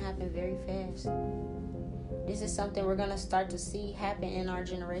is going to happen very fast. This is something we're going to start to see happen in our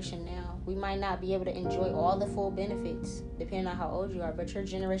generation now. We might not be able to enjoy all the full benefits, depending on how old you are, but your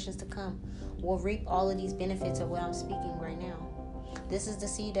generations to come will reap all of these benefits of what I'm speaking right now. This is the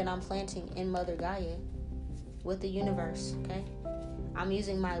seed that I'm planting in Mother Gaia with the universe, okay? I'm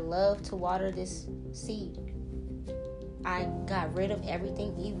using my love to water this seed. I got rid of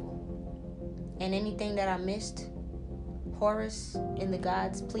everything evil. And anything that I missed, Horus and the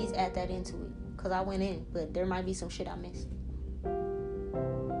gods, please add that into it. Because I went in, but there might be some shit I missed.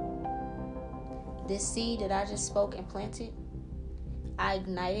 This seed that I just spoke and planted, I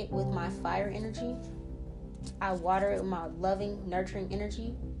ignite it with my fire energy. I water it with my loving, nurturing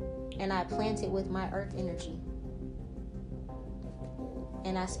energy. And I plant it with my earth energy.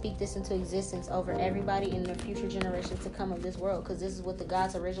 And I speak this into existence over everybody in the future generations to come of this world. Because this is what the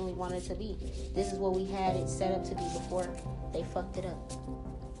gods originally wanted to be. This is what we had it set up to be before they fucked it up.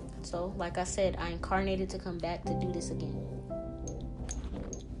 So, like I said, I incarnated to come back to do this again.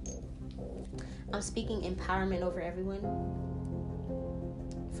 I'm speaking empowerment over everyone.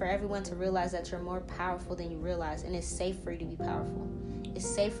 For everyone to realize that you're more powerful than you realize. And it's safe for you to be powerful. It's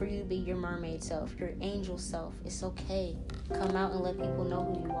safe for you to be your mermaid self, your angel self. It's okay. Come out and let people know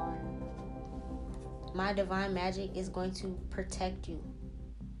who you are. My divine magic is going to protect you.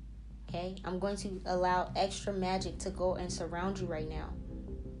 Okay? I'm going to allow extra magic to go and surround you right now.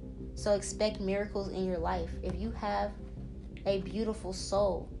 So expect miracles in your life. If you have a beautiful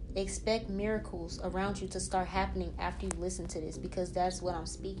soul, expect miracles around you to start happening after you listen to this, because that's what I'm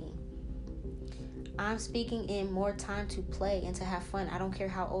speaking. I'm speaking in more time to play and to have fun. I don't care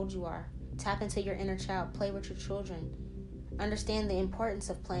how old you are. Tap into your inner child. Play with your children. Understand the importance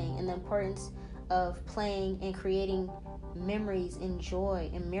of playing and the importance of playing and creating memories and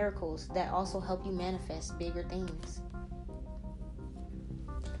joy and miracles that also help you manifest bigger things.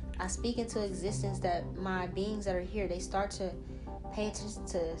 I speak into existence that my beings that are here, they start to pay attention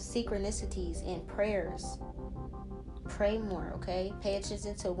to synchronicities and prayers. Pray more, okay? Pay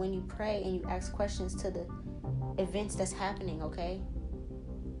attention to when you pray and you ask questions to the events that's happening, okay?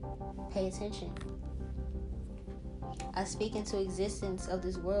 Pay attention. I speak into existence of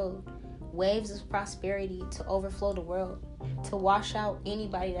this world, waves of prosperity to overflow the world, to wash out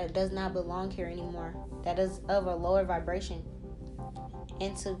anybody that does not belong here anymore, that is of a lower vibration,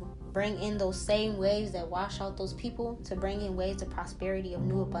 and to bring in those same waves that wash out those people, to bring in waves of prosperity, of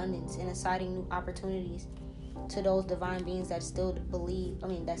new abundance, and inciting new opportunities to those divine beings that still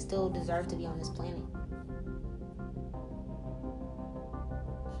that still deserve to be on this planet.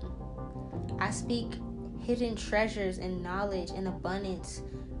 I speak hidden treasures and knowledge and abundance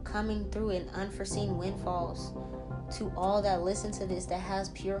coming through in unforeseen windfalls to all that listen to this that has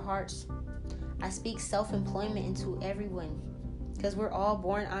pure hearts. I speak self-employment into everyone, because we're all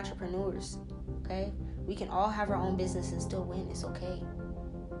born entrepreneurs, okay? We can all have our own business and still win. It's okay.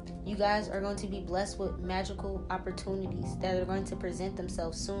 You guys are going to be blessed with magical opportunities that are going to present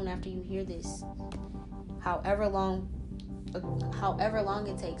themselves soon after you hear this. However long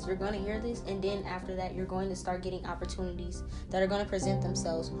it takes, you're going to hear this, and then after that, you're going to start getting opportunities that are going to present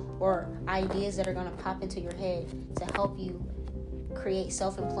themselves, or ideas that are going to pop into your head to help you create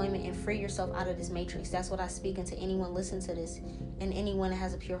self-employment and free yourself out of this matrix. That's what I speak into anyone listening to this, and anyone that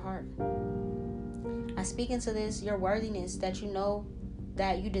has a pure heart. I speak into this, your worthiness, that you know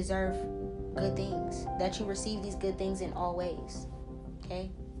that you deserve good things, that you receive these good things in all ways,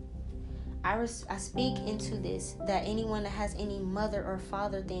 okay? I speak into this, that anyone that has any mother or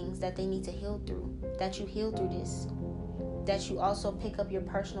father things that they need to heal through, that you heal through this, that you also pick up your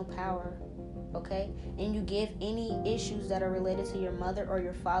personal power, okay? And you give any issues that are related to your mother or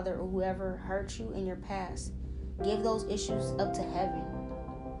your father or whoever hurt you in your past, give those issues up to heaven,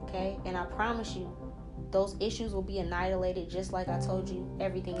 okay? And I promise you, those issues will be annihilated, just like I told you.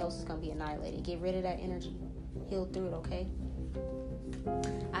 Everything else is going to be annihilated. Get rid of that energy. Heal through it, okay?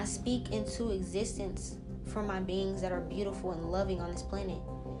 I speak into existence for my beings that are beautiful and loving on this planet,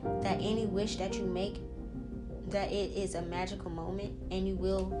 that any wish that you make, that it is a magical moment, and you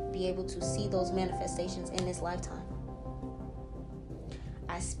will be able to see those manifestations in this lifetime.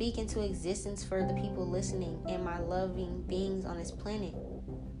 I speak into existence for the people listening and my loving beings on this planet,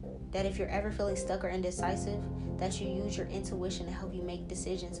 that if you're ever feeling stuck or indecisive, that you use your intuition to help you make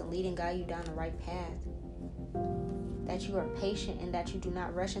decisions and lead and guide you down the right path. That you are patient and that you do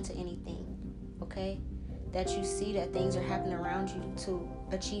not rush into anything, okay? That you see that things are happening around you to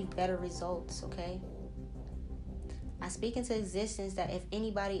achieve better results, okay? I speak into existence that if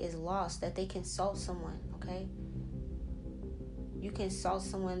anybody is lost, that they consult someone, okay? You consult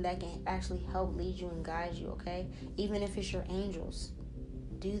someone that can actually help lead you and guide you, okay? Even if it's your angels.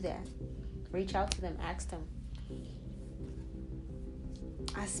 Do that. Reach out to them. Ask them.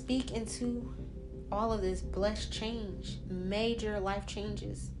 I speak into all of this blessed change, major life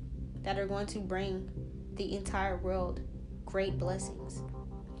changes that are going to bring the entire world great blessings.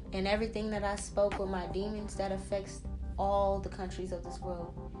 And everything that I spoke with my demons, that affects all the countries of this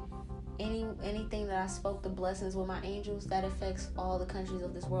world. Anything that I spoke the blessings with my angels, that affects all the countries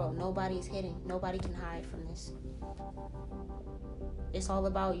of this world. Nobody is hidden. Nobody can hide from this. It's all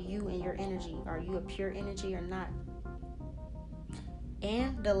about you and your energy. Are you a pure energy or not?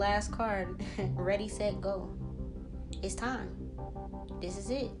 And the last card, ready, set, go. It's time. This is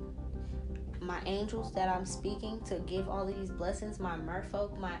it. My angels that I'm speaking to give all of these blessings, my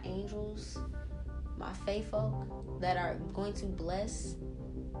merfolk, my angels, my fae folk that are going to bless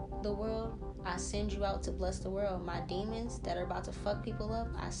the world, I send you out to bless the world. My demons that are about to fuck people up,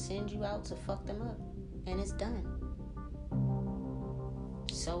 I send you out to fuck them up. And it's done.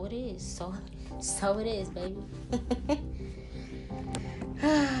 So it is. So it is, baby.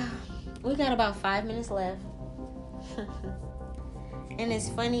 We got about 5 minutes left. And it's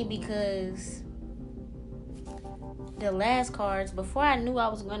funny because the last cards, before I knew I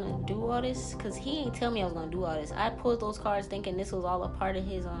was gonna do all this, because he ain't tell me I was gonna do all this, I pulled those cards thinking this was all a part of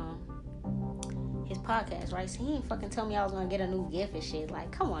his podcast, right? So he ain't fucking tell me I was gonna get a new gift and shit.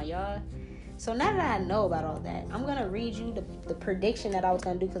 Like, come on, y'all. So now that I know about all that, I'm gonna read you the prediction that I was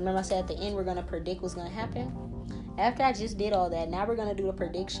gonna do, because remember I said at the end we're gonna predict what's gonna happen. After I just did all that, now we're gonna do the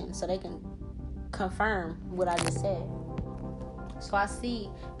prediction so they can confirm what I just said. So I see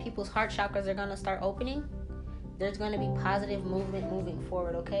people's heart chakras are going to start opening. There's going to be positive movement moving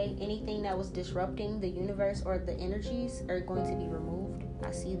forward, okay? Anything that was disrupting the universe or the energies are going to be removed.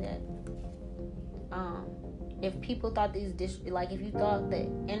 I see that. If people thought if you thought the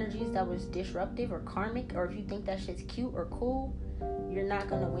energies that was disruptive or karmic, or if you think that shit's cute or cool, you're not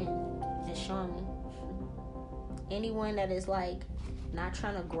going to win. It's showing me. Anyone that is like not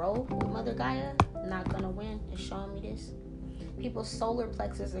trying to grow with Mother Gaia, not going to win. It's showing me this. People's solar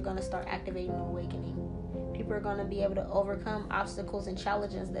plexus are going to start activating and awakening. People are going to be able to overcome obstacles and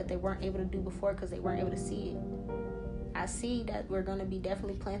challenges that they weren't able to do before because they weren't able to see it. I see that we're going to be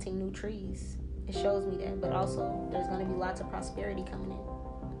definitely planting new trees. It shows me that. But also, there's going to be lots of prosperity coming in.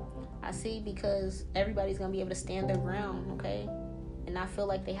 I see because everybody's going to be able to stand their ground, okay? And not feel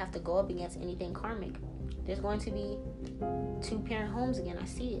like they have to go up against anything karmic. There's going to be 2-parent homes again. I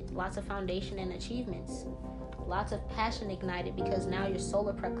see it. Lots of foundation and achievements. Lots of passion ignited because now your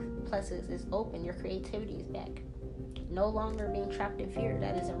solar plexus is open. Your creativity is back. No longer being trapped in fear.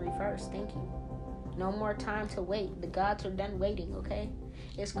 That is in reverse. Thank you. No more time to wait. The gods are done waiting, okay?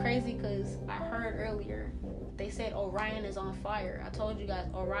 It's crazy because I heard earlier they said Orion is on fire. I told you guys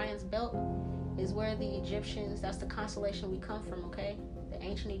Orion's belt is where the Egyptians, that's the constellation we come from, okay? The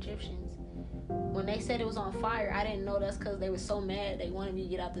ancient Egyptians. When they said it was on fire, I didn't know that's because they were so mad they wanted me to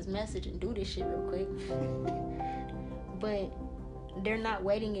get out this message and do this shit real quick. But they're not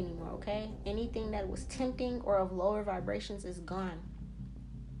waiting anymore, okay? Anything that was tempting or of lower vibrations is gone.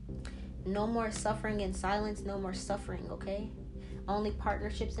 No more suffering in silence, no more suffering, okay? Only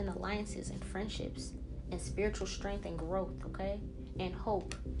partnerships and alliances and friendships and spiritual strength and growth, okay? And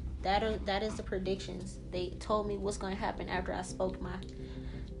hope. That is the predictions. They told me what's going to happen after I spoke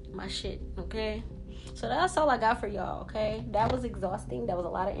my shit, okay? So that's all I got for y'all, okay? That was exhausting. That was a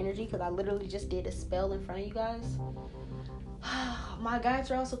lot of energy because I literally just did a spell in front of you guys. My guides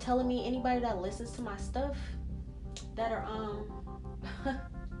are also telling me anybody that listens to my stuff that are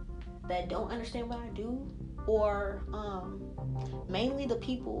that don't understand what I do, or mainly the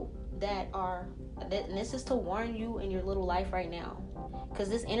people that are, and this is to warn you in your little life right now, because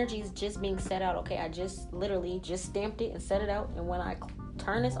this energy is just being set out, okay? I just literally just stamped it and set it out, and when I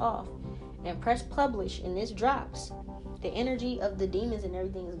turn this off and press publish and this drops, the energy of the demons and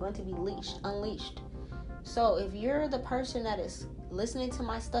everything is going to be unleashed. So if you're the person that is listening to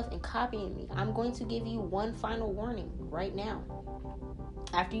my stuff and copying me, I'm going to give you one final warning right now.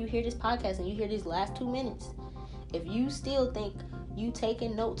 After you hear this podcast and you hear these last 2 minutes, if you still think you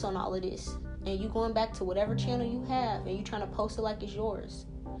taking notes on all of this and you going back to whatever channel you have and you trying to post it like it's yours,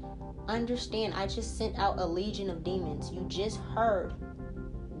 understand I just sent out a legion of demons. You just heard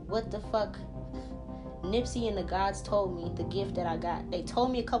what the fuck Nipsey and the gods told me, the gift that I got. They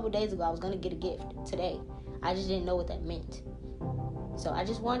told me a couple days ago I was going to get a gift today. I just didn't know what that meant. So I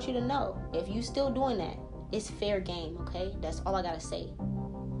just want you to know, if you still doing that, it's fair game, okay? That's all I got to say.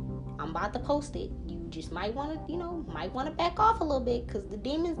 I'm about to post it. You just might want to, back off a little bit, because the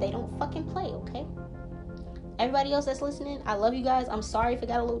demons, they don't fucking play, okay? Everybody else that's listening, I love you guys. I'm sorry if it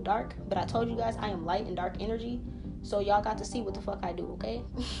got a little dark, but I told you guys I am light and dark energy. So y'all got to see what the fuck I do, okay?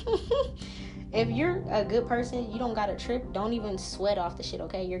 If you're a good person, you don't got a trip, don't even sweat off the shit,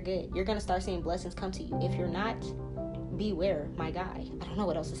 okay? You're good. You're gonna start seeing blessings come to you. If you're not, beware, my guy. I don't know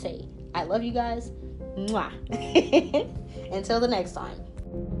what else to say. I love you guys. Mwah. Until the next time.